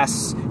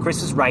 yes,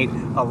 Chris is right,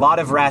 a lot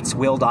of rats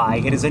will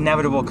die. It is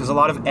inevitable because a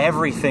lot of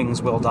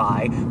everythings will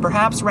die.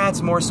 Perhaps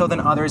rats more so than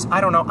others.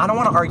 I don't know. I don't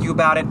want to argue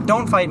about it.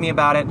 Don't fight me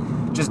about it.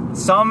 Just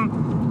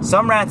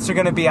some rats are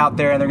going to be out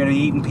there and they're going to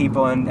be eating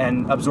people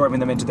and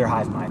absorbing them into their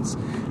hive minds.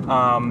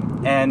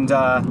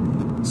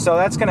 So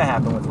that's going to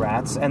happen with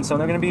rats. And so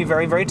they're going to be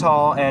very, very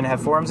tall and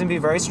have forearms and be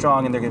very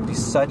strong. And they're going to be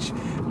such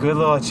good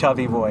little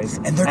chubby boys.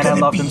 And I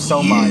love them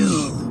so much.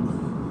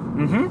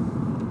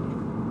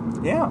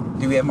 Mm-hmm. Yeah.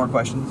 Do we have more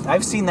questions?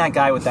 I've seen that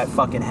guy with that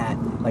fucking hat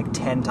like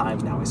 10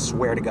 times now. I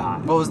swear to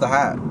God. What was the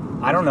hat?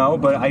 I don't know,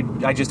 but I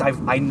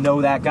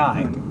know that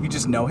guy. You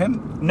just know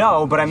him?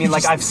 No, but I mean,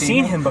 like, I've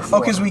seen him before.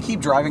 Oh, because we keep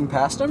driving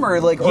past him? Or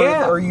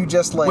or you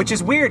just, like... Which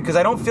is weird, because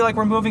I don't feel like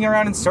we're moving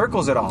around in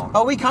circles at all.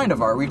 Oh, we kind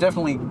of are. We've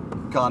definitely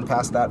gone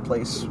past that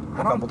place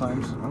a couple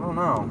times. I don't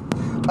know.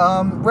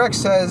 Rex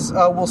says,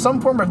 will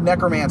some form of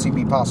necromancy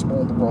be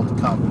possible in the world to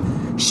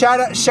come? Shout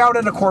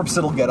at a corpse,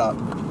 it'll get up.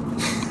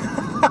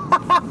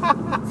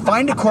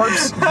 Find a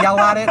corpse, yell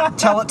at it,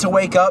 tell it to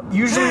wake up.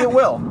 Usually it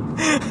will.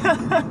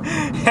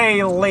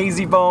 Hey,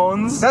 lazy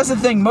bones. That's the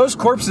thing. Most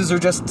corpses are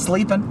just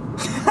sleeping.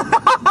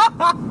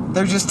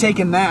 They're just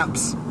taking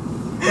naps.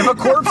 If a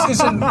corpse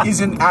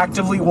isn't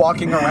actively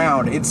walking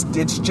around, it's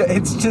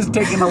just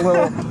taking a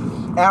little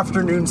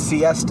afternoon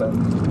siesta.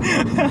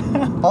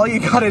 All you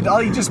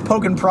just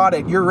poke and prod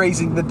it. You're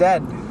raising the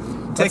dead.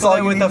 Tickle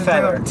it with a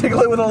feather.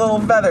 Tickle it with a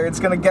little feather. It's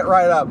gonna get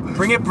right up.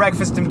 Bring it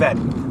breakfast in bed.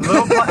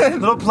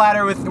 Little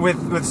platter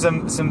with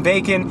some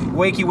bacon,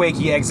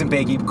 wakey, eggs and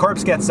bacon.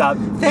 Corpse gets up.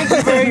 Thank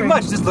you very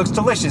much. This looks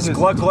delicious.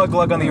 Glug, glug,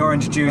 glug on the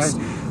orange juice.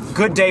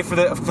 Good day for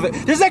the.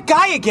 There's that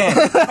guy again.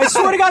 I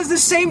swear to God, it's the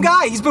same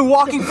guy. He's been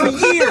walking for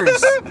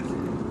years.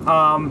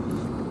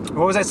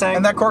 What was I saying?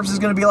 And that corpse is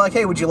going to be like,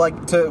 "Hey, would you like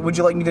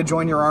me to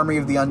join your army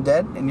of the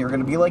undead?" And you're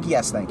going to be like,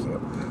 "Yes, thank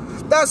you."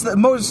 That's the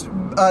most.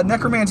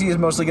 Necromancy is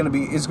mostly going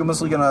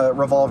to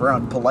revolve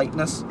around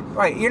politeness.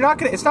 Right. They're not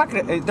going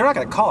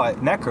to call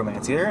it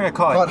necromancy. They're going to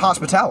call it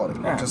hospitality.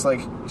 Yeah. Just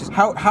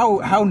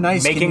how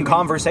nice. Making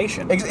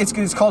conversation.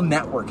 It's called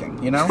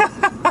networking. You know.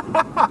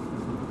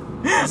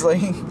 It's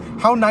like,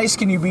 how nice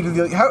can you be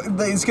to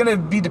it's going to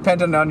be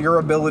dependent on your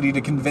ability to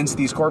convince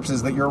these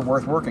corpses that you're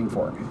worth working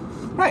for.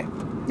 Right.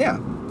 Yeah.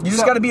 You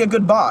just got to be a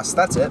good boss.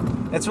 That's it.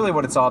 That's really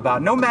what it's all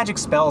about. No magic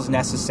spells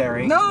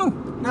necessary.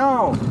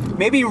 No.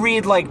 Maybe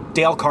read like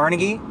Dale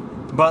Carnegie,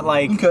 but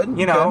like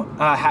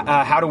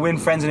how to win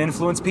friends and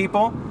influence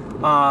people.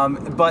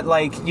 But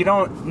like you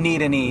don't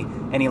need any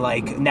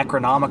like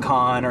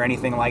Necronomicon or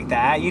anything like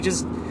that. You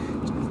just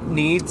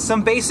need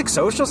some basic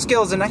social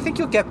skills, and I think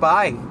you'll get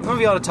by. You won't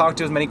be able to talk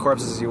to as many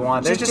corpses as you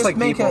want. There's just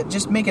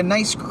make a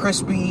nice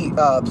crispy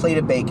plate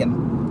of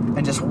bacon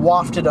and just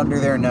waft it under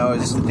their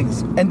nose,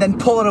 and then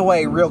pull it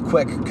away real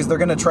quick because they're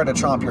going to try to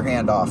chomp your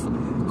hand off.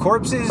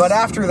 Corpses. But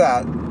after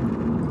that,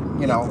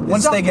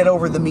 once they get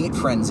over the meat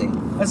frenzy,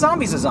 a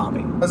zombie's a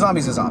zombie. A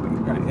zombie's a zombie.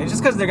 Right. And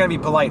just because they're going to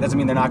be polite doesn't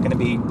mean they're not going to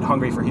be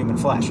hungry for human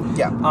flesh.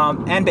 Yeah.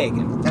 And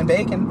bacon.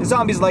 The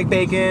zombies like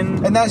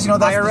bacon. And that's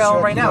that's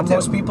IRL right now.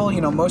 Most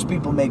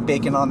people make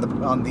bacon on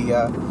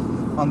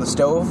the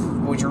stove.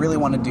 What you really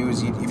want to do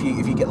is if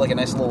you get like a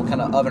nice little kind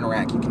of oven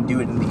rack, you can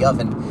do it in the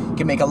oven. You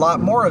can make a lot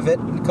more of it,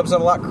 and it comes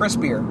out a lot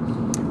crispier.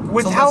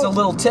 with so how that's a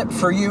little tip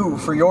for you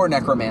for your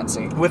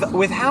necromancy.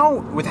 with how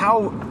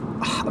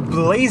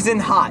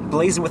blazing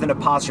with an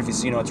apostrophe,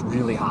 so you know it's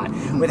really hot.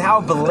 With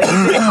how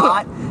blazing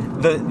hot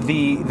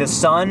the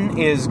sun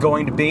is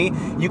going to be,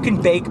 you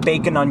can bake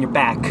bacon on your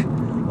back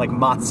like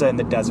matzah in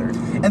the desert.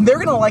 And they're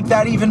gonna like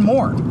that even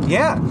more.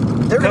 Yeah,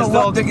 They're gonna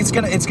love. It's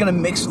gonna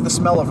mix with the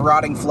smell of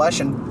rotting flesh,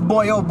 and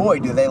boy, oh boy,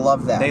 do they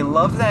love that. They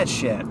love that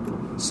shit.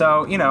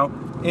 So you know,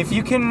 if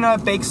you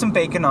can bake some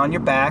bacon on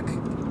your back,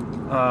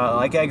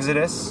 like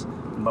Exodus,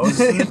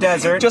 Moses in the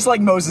desert, just like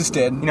Moses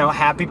did. You know,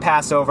 happy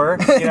Passover.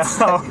 You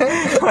know,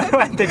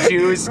 when the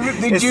Jews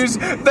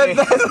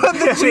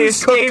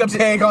cooked a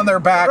pig on their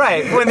back.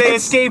 Right, when they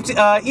escaped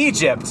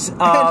Egypt,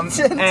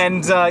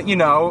 and you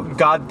know,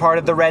 God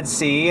parted the Red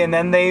Sea, and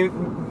then they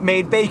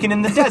made bacon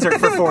in the desert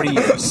for 40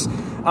 years,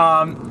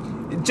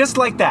 just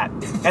like that,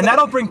 and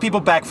that'll bring people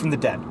back from the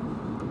dead.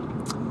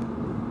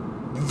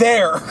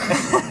 There,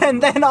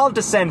 and then I'll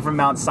descend from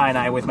Mount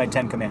Sinai with my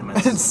 10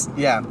 Commandments.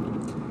 Yeah.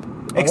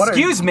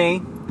 Excuse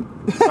me.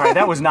 Sorry,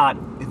 that was not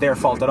their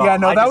fault at all. Yeah,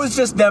 no, that was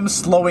just them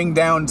slowing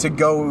down to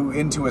go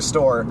into a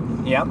store.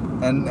 Yep.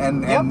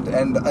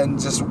 And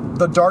just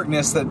the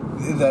darkness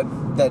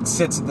that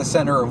sits at the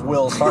center of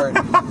Will's heart,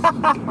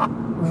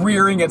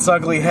 rearing its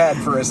ugly head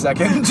for a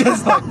second,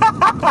 just like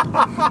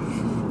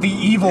the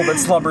evil that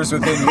slumbers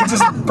within you,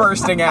 just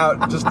bursting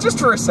out, just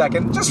for a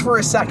second,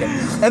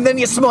 and then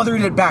you smothered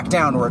it back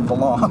down where it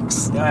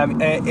belongs.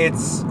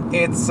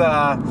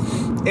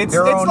 It's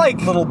Your own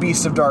like little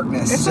beast of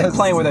darkness. It's like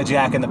playing with a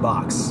jack in the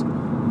box,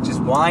 just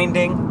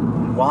winding,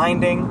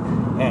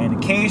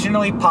 and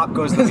occasionally pop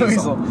goes the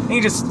weasel. And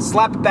you just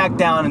slap it back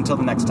down until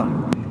the next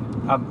time.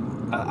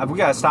 We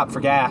gotta stop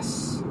for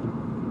gas.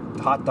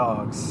 Hot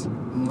dogs.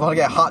 You want to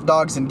get hot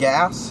dogs and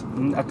gas?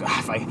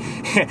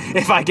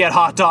 If I get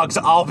hot dogs,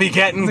 I'll be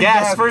getting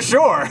gas for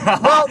sure.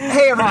 Well,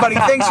 hey everybody,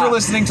 thanks for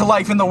listening to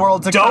Life in the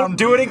World to Come. Don't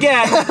do it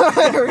again.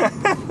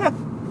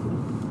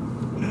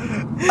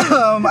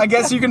 I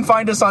guess you can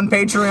find us on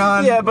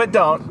Patreon. Yeah, but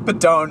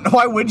don't.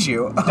 Why would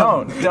you?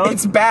 Don't.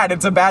 It's bad.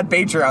 It's a bad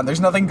Patreon.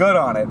 There's nothing good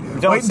on it.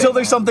 Wait until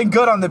there's something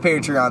good on the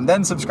Patreon,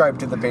 then subscribe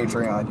to the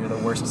Patreon. You're the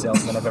worst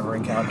salesman I've ever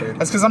encountered.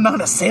 That's because I'm not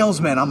a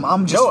salesman.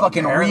 I'm just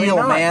fucking real,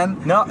 not. man.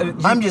 No,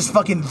 I'm just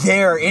fucking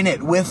there in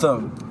it with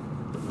them.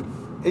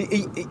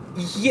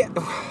 Yeah.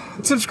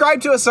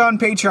 Subscribe to us on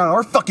Patreon,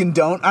 or fucking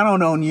don't. I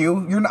don't own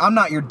you. I'm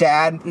not your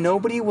dad.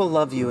 Nobody will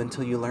love you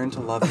until you learn to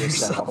love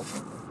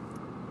yourself.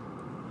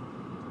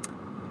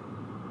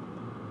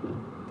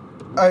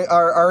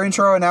 Our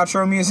intro and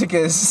outro music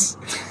is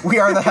We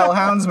Are the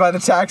Hellhounds by the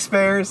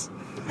Taxpayers.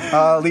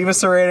 Leave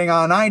us a rating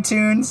on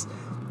iTunes.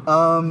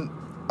 Follow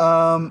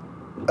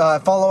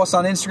us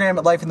on Instagram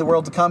at Life in the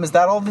World to Come. Is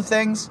that all the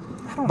things?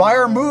 Buy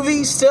our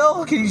movie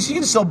still? You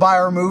can still buy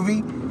our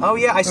movie. Oh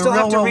yeah, I still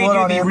have to read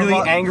you the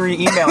really angry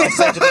email I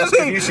sent to the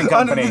distribution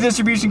company. The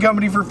distribution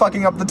company for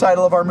fucking up the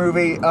title of our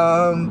movie.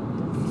 I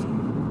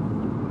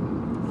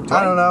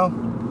don't know.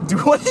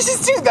 What did you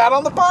just do that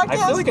on the podcast?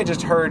 I feel like I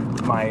just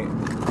heard my...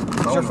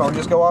 Did your phone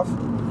just go off?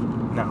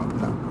 No,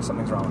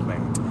 something's wrong with me.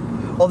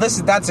 Well,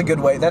 that's a good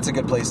way. That's a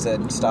good place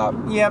to stop.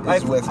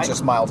 Yep, with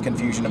just mild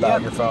confusion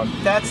about your phone.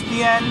 That's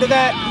the end of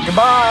that.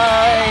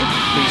 Goodbye.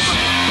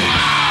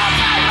 Peace.